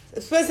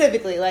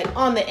specifically like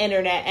on the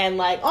internet, and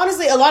like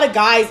honestly a lot of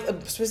guys,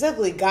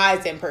 specifically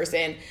guys in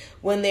person,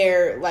 when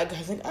they're like,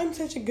 I'm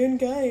such a good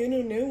guy, I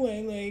don't know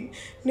why like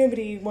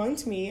nobody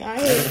wants me. I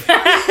have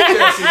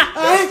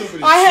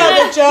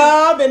a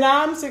job and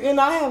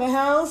I have a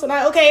house and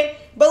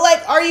but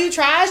like, are you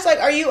trash? Like,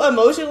 are you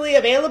emotionally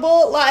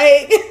available?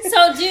 Like,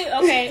 So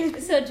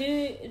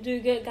do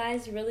good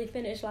guys really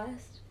finish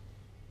last?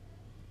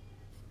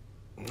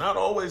 Not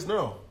always,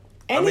 no.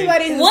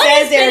 anybody who what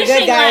says is they're a good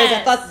finishing guy is a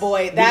last? fuck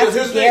boy. Because That's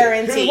here's the thing. Here's the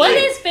guaranteed. thing. What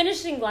is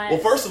finishing last? Well,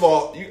 first of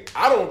all,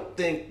 I don't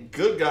think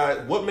good guy.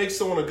 What makes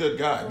someone a good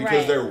guy?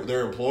 Because Right.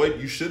 they're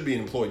employed. You should be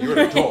employed. You're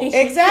an adult.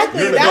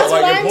 Exactly. You're an That's adult.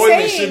 what Like I'm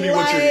employment saying. should be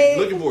what like, you're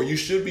looking for. You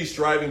should be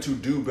striving to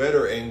do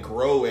better and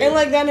grow. and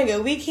like that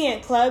nigga, we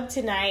can't club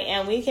tonight,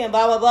 and we can't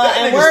blah blah blah, That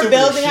and nigga's we're stupid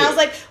as building. I shit. was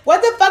like,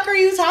 what the fuck are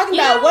you talking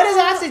about? Yeah. What does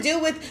that have to do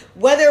with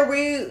whether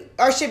we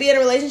or should be in a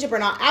relationship or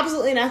not?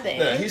 Absolutely nothing.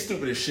 Nah, he's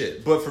stupid as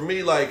shit. But for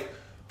me, like,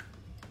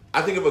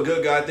 I think of a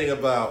good guy. I think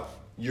about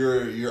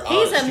you're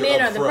honest. a You're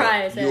man on the upfront.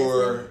 prize,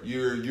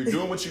 You're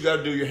doing what you got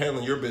to do. You're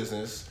handling your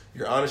business.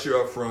 You're honest.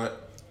 You're upfront.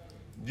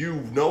 You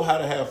know how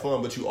to have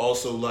fun, but you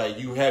also like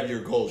you have your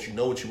goals. You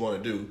know what you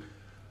want to do.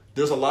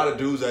 There's a lot of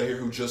dudes out here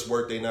who just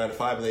work their 9 to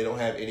 5 and they don't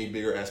have any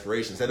bigger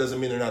aspirations. That doesn't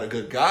mean they're not a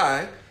good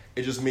guy.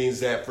 It just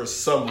means that for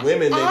some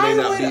women, they may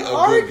not be a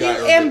good guy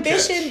or a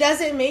ambition good catch.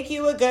 doesn't make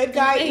you a good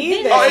guy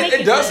either. Oh, Make it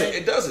it doesn't. good.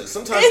 It doesn't.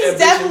 Sometimes It's ambition,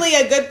 definitely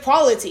a good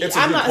quality. It's a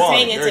I'm good not quality.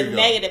 saying it's There a you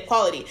go. negative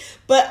quality,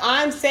 but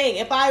I'm saying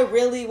if I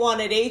really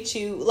want to date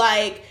you,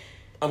 like,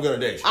 I'm gonna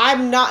date you.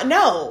 I'm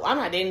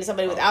not dating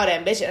somebody without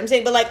ambition. I'm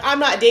saying, but like, I'm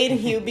not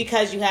dating you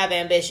because you have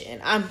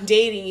ambition. I'm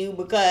dating you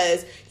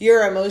because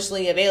you're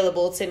emotionally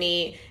available to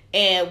me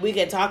and we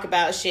can talk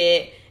about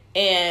shit.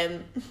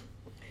 And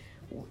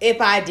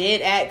if I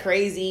did act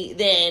crazy,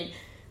 then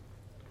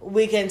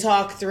we can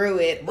talk through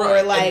it or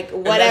Right. like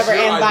And whatever, that's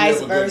your and idea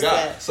vice of a good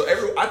guy. versa.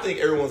 So I think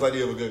everyone's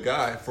idea of a good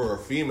guy for a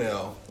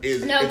female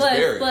is No, it's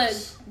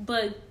varies.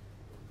 but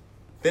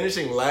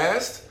Finishing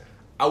last,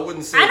 I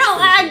wouldn't say. I it's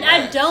finishing I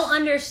last. don't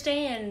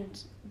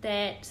understand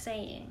that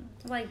saying.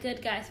 Like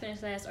good guys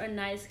finish last or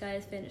nice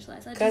guys finish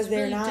last. I Because just they're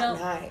really not don't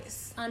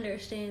nice.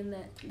 understand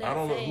that. I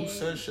don't know saying. who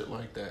says shit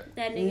like that.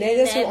 That nigga in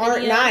Niggas that who aren't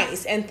video.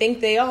 nice and think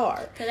they are.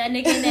 Cause that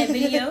nigga in that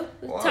video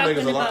A lot of talking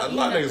niggas, about a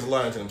lot of niggas are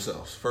lying to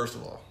themselves. First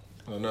of all,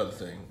 another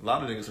thing, a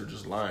lot of niggas are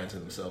just lying to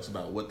themselves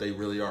about what they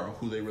really are,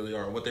 who they really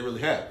are, and what they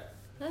really have.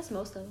 That's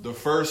most of them. The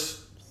first,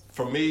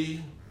 for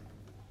me,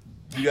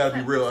 you gotta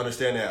be real.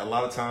 Understand that a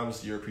lot of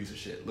times you're a piece of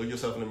shit. Look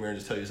yourself in the mirror and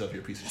just tell yourself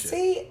you're a piece of shit.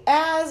 See,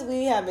 as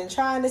we have been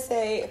trying to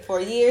say for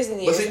years and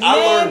years, But see, I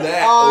learned men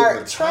that are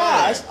over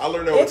trash. time. I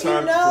learned that over if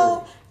time you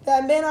know through-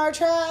 that men are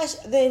trash,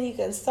 then you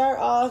can start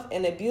off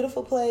in a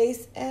beautiful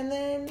place and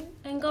then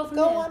And go from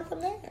go there. on from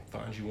there.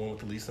 Find you one with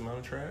the least amount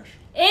of trash.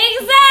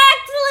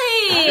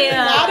 Exactly.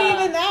 Not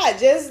even that,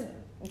 just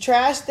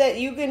trash that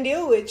you can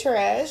deal with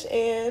trash,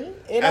 and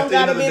it At don't the end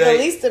gotta of be the day,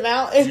 the least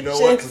amount. You know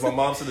what? Because my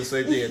mom said the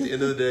same thing. At the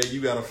end of the day,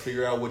 you gotta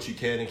figure out what you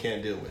can and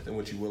can't deal with, and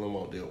what you will and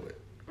won't deal with.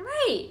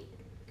 Right.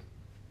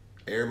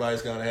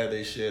 Everybody's gonna have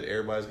their shit.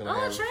 Everybody's gonna Oh,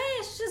 have.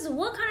 trash. Just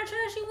what kind of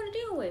trash you want to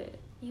deal with?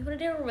 You want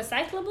to deal with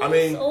recyclables? I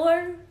mean,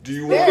 or Do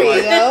you There want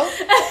you go.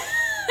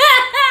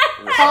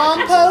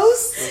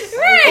 Compost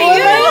right, or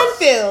you know?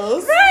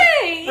 landfills.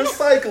 right.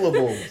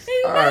 recyclables?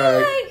 You All know,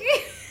 right.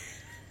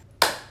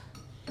 like,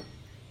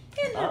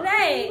 in the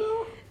day,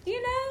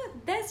 you know,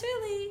 that's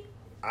really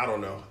I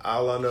don't know.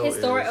 All I know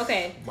historic. is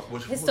Okay,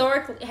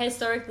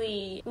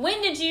 historically,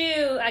 when did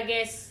you, I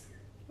guess,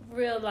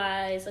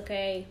 realize?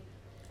 Okay,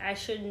 I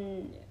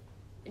shouldn't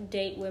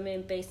date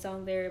women based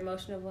on their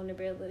emotional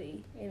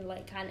vulnerability and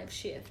like kind of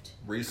shift.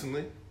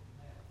 Recently,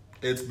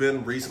 it's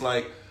been recent.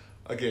 Like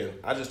again,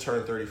 I just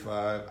turned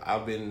 35.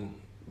 I've been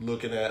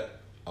looking at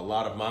a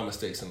lot of my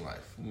mistakes in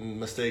life.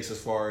 Mistakes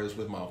as far as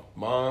with my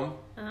mom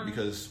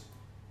because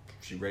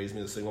she raised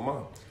me as a single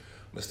mom.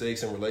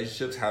 Mistakes in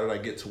relationships. How did I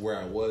get to where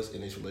I was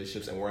in these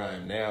relationships and where I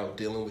am now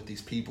dealing with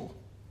these people?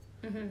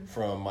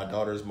 From my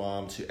daughter's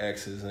mom to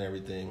exes and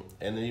everything,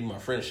 and then even my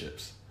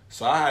friendships.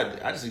 So I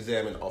just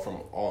examined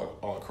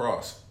all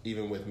across,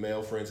 even with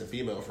male friends and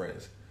female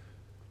friends.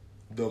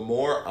 The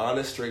more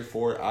honest,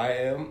 straightforward I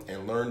am,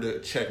 and learn to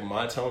check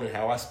my tone and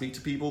how I speak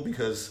to people,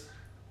 because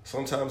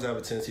sometimes I have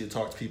a tendency to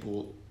talk to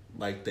people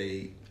like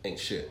they ain't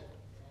shit.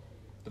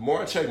 The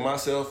more I check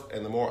myself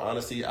and the more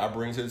honesty I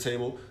bring to the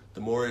table,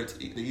 the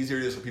easier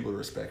it is for people to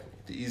respect me.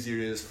 The easier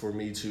it is for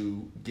me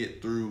to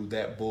get through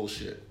that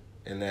bullshit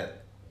and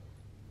that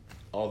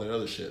all that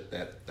other shit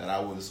that I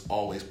was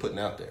always putting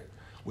out there,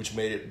 which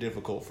made it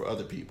difficult for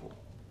other people.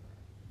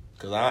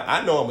 Because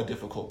I know I'm a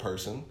difficult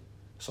person,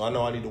 so I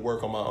know I need to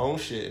work on my own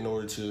shit in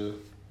order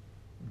to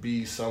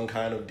be some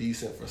kind of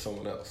decent for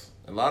someone else.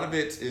 A lot of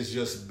it is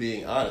just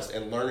being honest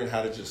and learning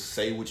how to just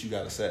say what you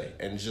got to say.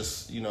 And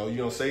just, you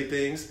don't say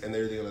things and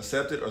they're either going to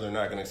accept it or they're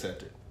not going to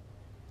accept it.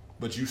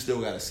 But you still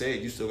got to say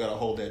it. You still got to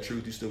hold that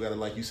truth. You still got to,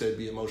 like you said,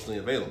 be emotionally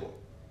available.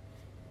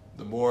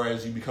 The more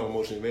as you become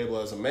emotionally available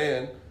as a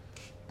man,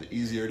 the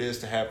easier it is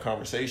to have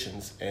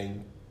conversations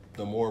and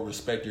the more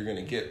respect you're going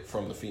to get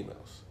from the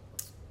females.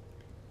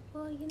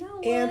 Well, you know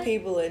what? And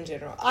people in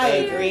general. I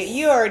Cheers. agree.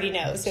 You already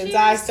know since Cheers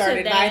I to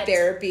started my that.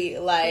 therapy,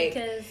 like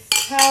Because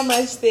how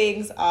much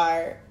things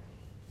are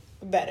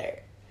better.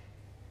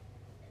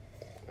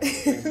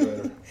 Things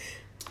better.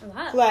 a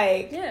lot.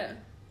 Like Yeah.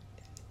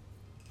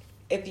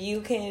 if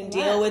you can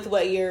deal with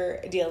what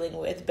you're dealing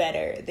with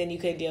better, then you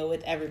can deal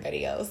with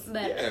everybody else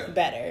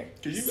better.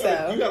 Because you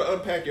gotta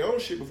unpack your own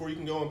shit before you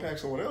can go unpack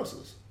someone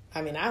else's.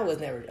 I mean, I was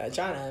never trying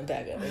to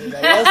unpack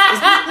everybody else's.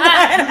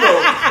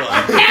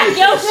 Pack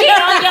your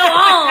shit on your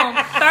own,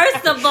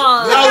 first of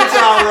all. No,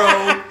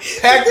 Tyrone.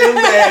 Pack them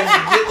bags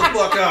and get the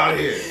fuck out of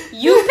here.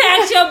 You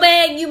packed your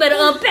bag, you better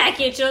unpack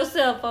it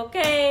yourself,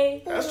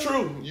 okay? That's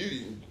true.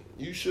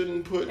 You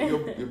shouldn't put your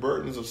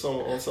burdens on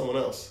someone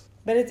else.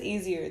 But it's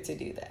easier to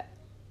do that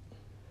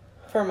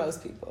for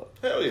most people.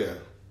 Hell yeah.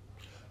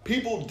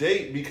 People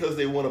date because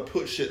they want to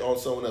put shit on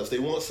someone else. They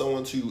want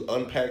someone to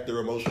unpack their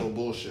emotional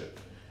bullshit.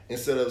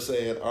 Instead of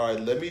saying, all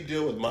right, let me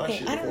deal with my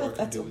shit. I don't know if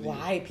that's deal with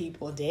why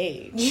people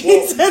date.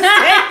 Well,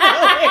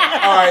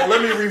 all right,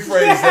 let me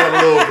rephrase that a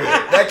little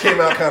bit. That came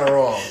out kind of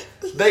wrong.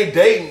 They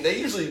dating. They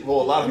usually, a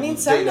lot of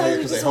people date here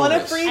because they just want a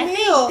homeless. free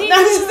meal. Okay,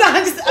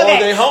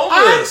 they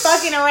homeless. I'm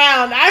fucking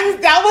around.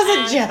 That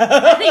was a joke.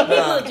 I think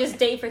people just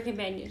date for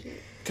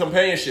companionship.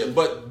 Companionship,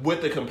 but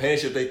with the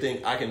companionship, they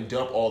think I can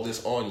dump all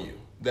this on you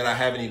that I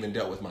haven't even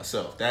dealt with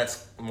myself.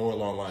 That's more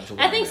along the lines of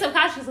what I think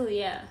subconsciously,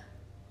 yeah.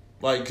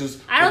 Like,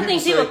 because I don't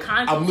think people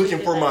consciously I'm looking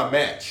for do my that.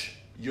 match.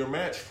 Your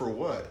match for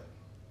what?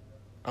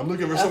 I'm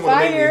looking for A someone to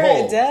make me fire,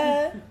 whole.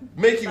 duh.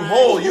 Make you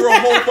whole. You're a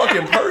whole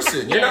fucking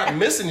person. You're Yeah. not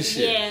missing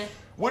shit. Yeah.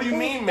 What do you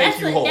mean make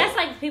you whole? That's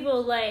like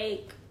people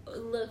like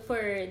look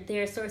for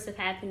their source of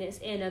happiness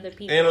in other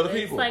people. And other It's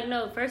people. like,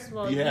 no, first of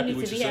all, Be you happy need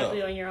to with be yourself.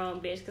 happy on your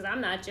own, bitch, because I am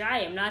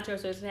not your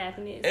source of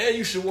happiness. And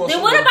you should want Then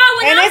someone, what about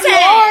when And I'm if you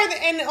sad? are,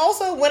 and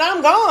also when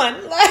I'm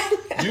gone,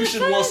 like you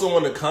should want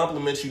someone to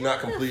compliment you, not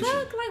What the complete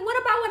fuck? you. Like, what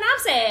about when I'm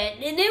sad?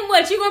 And then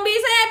what? You gonna be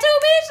sad too,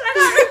 bitch? Like,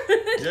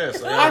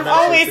 Yes, I'm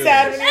always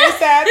sad when you're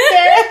sad,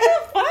 Sarah.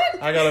 Fuck.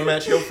 I gotta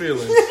match your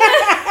feelings.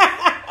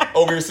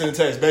 Over here sending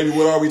text, baby,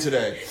 what are we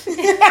today?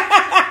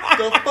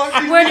 The fuck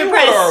do you We're mean,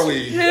 depressed. what are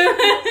we?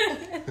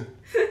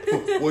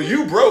 Well,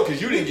 you broke because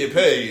you didn't get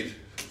paid.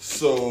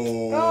 So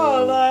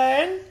Oh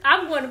Lord.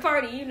 I'm going to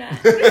party. You not.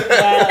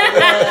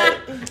 Well,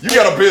 you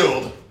gotta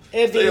build.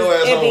 If Stay your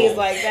ass he's home.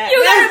 like that.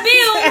 You gotta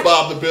build.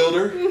 Bob the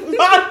Builder.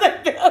 Bob the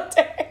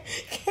Builder.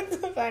 Get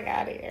the fuck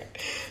out of here.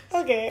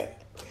 Okay.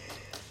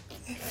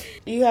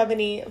 Do you have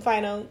any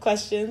final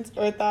questions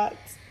or thoughts?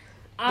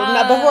 But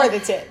not before the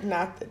tip,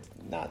 not the tip.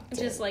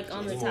 Just like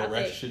on the Any more ratchet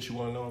topic. shit you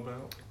want to know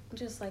about?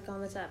 Just like on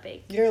the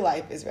topic. Your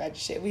life is ratchet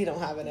shit. We don't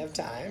have enough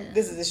time.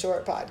 This is a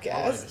short All right,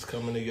 podcast. it's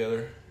coming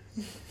together.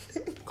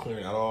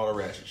 Clearing out all the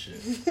ratchet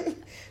shit.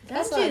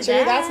 That's Don't not do true.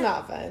 that. That's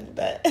not fun.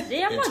 But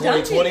Yeah, In don't do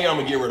 2020, that. I'm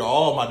gonna get rid of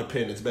all my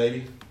dependents,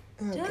 baby.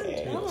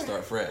 okay. We're gonna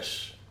start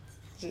fresh.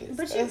 Jesus.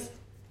 But you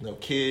No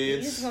just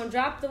kids. gonna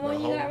drop the one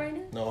you got right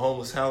now? No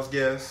homeless house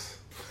guests.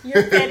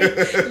 You're petty.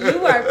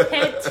 You are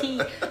petty.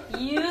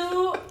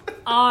 You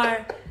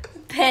are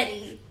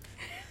petty.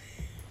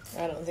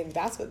 I don't think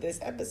that's what this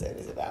episode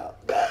is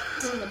about. But,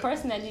 The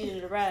person that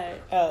needed a ride.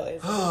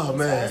 it's Oh, homeless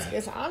man. house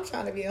guest. I'm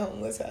trying to be a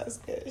homeless house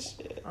guest.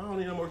 Shit. I don't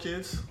need no more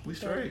kids. We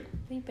straight.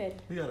 Be petty.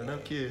 We got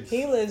enough kids.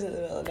 He lives in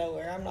the middle of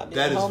nowhere. I'm not being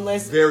That is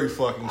homeless. very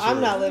fucking true. I'm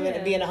not living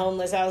Yeah. being a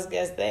homeless house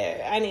guest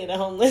there. I need a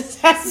homeless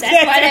house guest.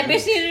 That's why that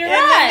bitch needed a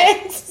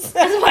ride. That's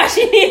why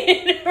she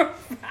needed a ride.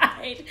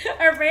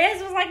 Her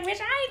friends was like,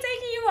 bitch, I ain't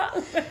taking you out.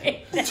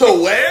 To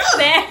where?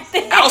 Back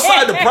there.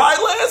 Outside the Pride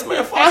Lands?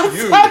 Man, fuck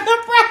you. Outside the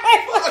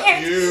pride Fuck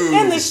lands. you.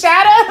 In the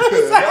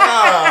shadows.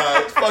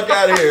 Nah, fuck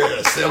out of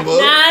here, Simba.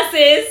 Nah,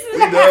 sis. We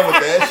done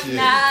with that shit.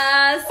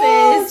 Nah,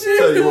 sis.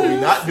 Tell you what we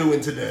not doing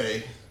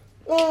today.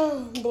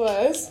 Oh,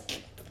 bless.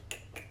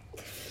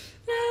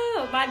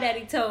 Oh, my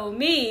daddy told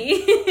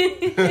me.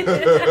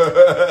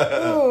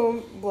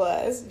 Oh,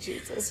 bless.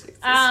 Jesus.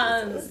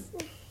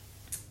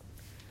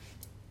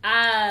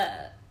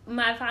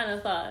 My final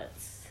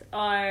thoughts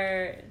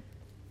are,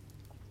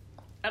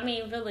 I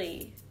mean,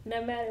 really,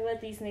 no matter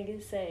what these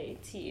niggas say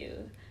to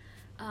you,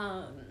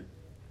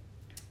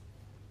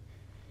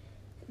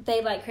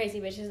 they like crazy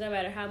bitches no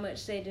matter how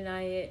much they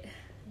deny it,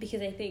 because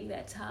they think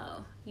that's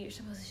how you're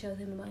supposed to show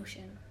them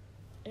emotion.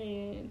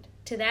 And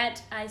to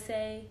that I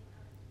say,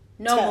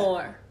 no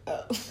more.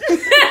 Oh.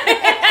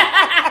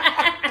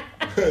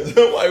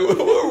 I'm like,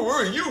 where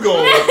are you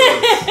going with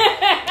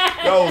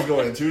this? Y'all was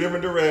going in two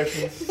different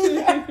directions.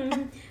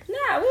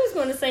 Nah, we was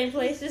going to the same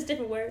place, just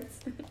different words.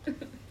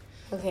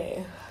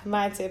 Okay,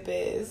 my tip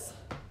is...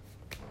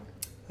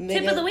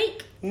 Tip of the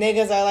week.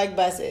 Niggas are like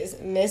buses.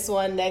 Miss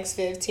one, next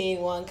 15,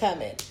 one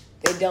coming.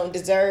 They don't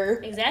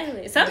deserve.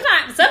 Exactly.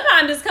 Sometimes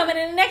it's coming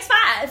in the next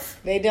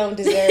 5. They don't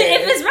deserve.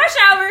 If it's rush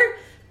hour,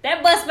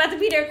 that bus about to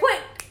be there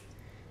quick.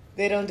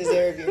 They don't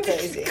deserve your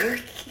crazy.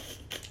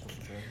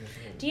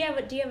 Do you have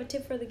a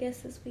tip for the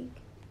guests this week,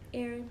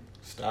 Aaron?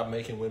 Stop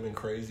making women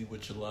crazy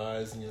with your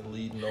lies and your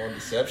leading on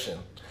deception.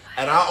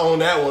 And I own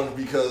that one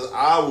because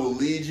I will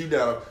lead you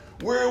down.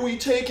 Where are we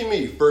taking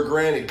me? For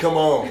granted. Come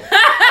on.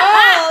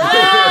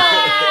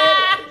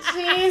 Oh,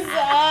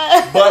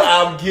 Jesus. But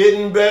I'm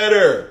getting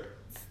better.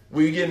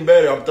 We getting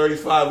better. I'm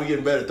 35. We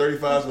getting better.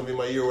 35 is going to be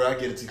my year where I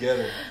get it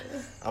together.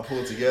 I pull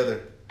it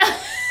together. I'm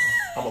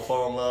going to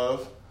fall in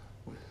love.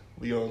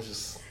 We going to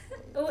just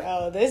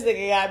Oh, this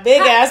nigga got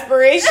big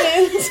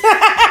aspirations.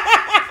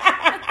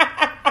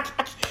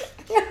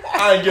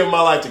 I ain't giving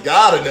my life to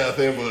God or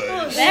nothing, but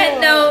On that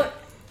note,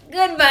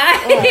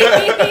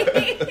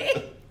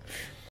 goodbye.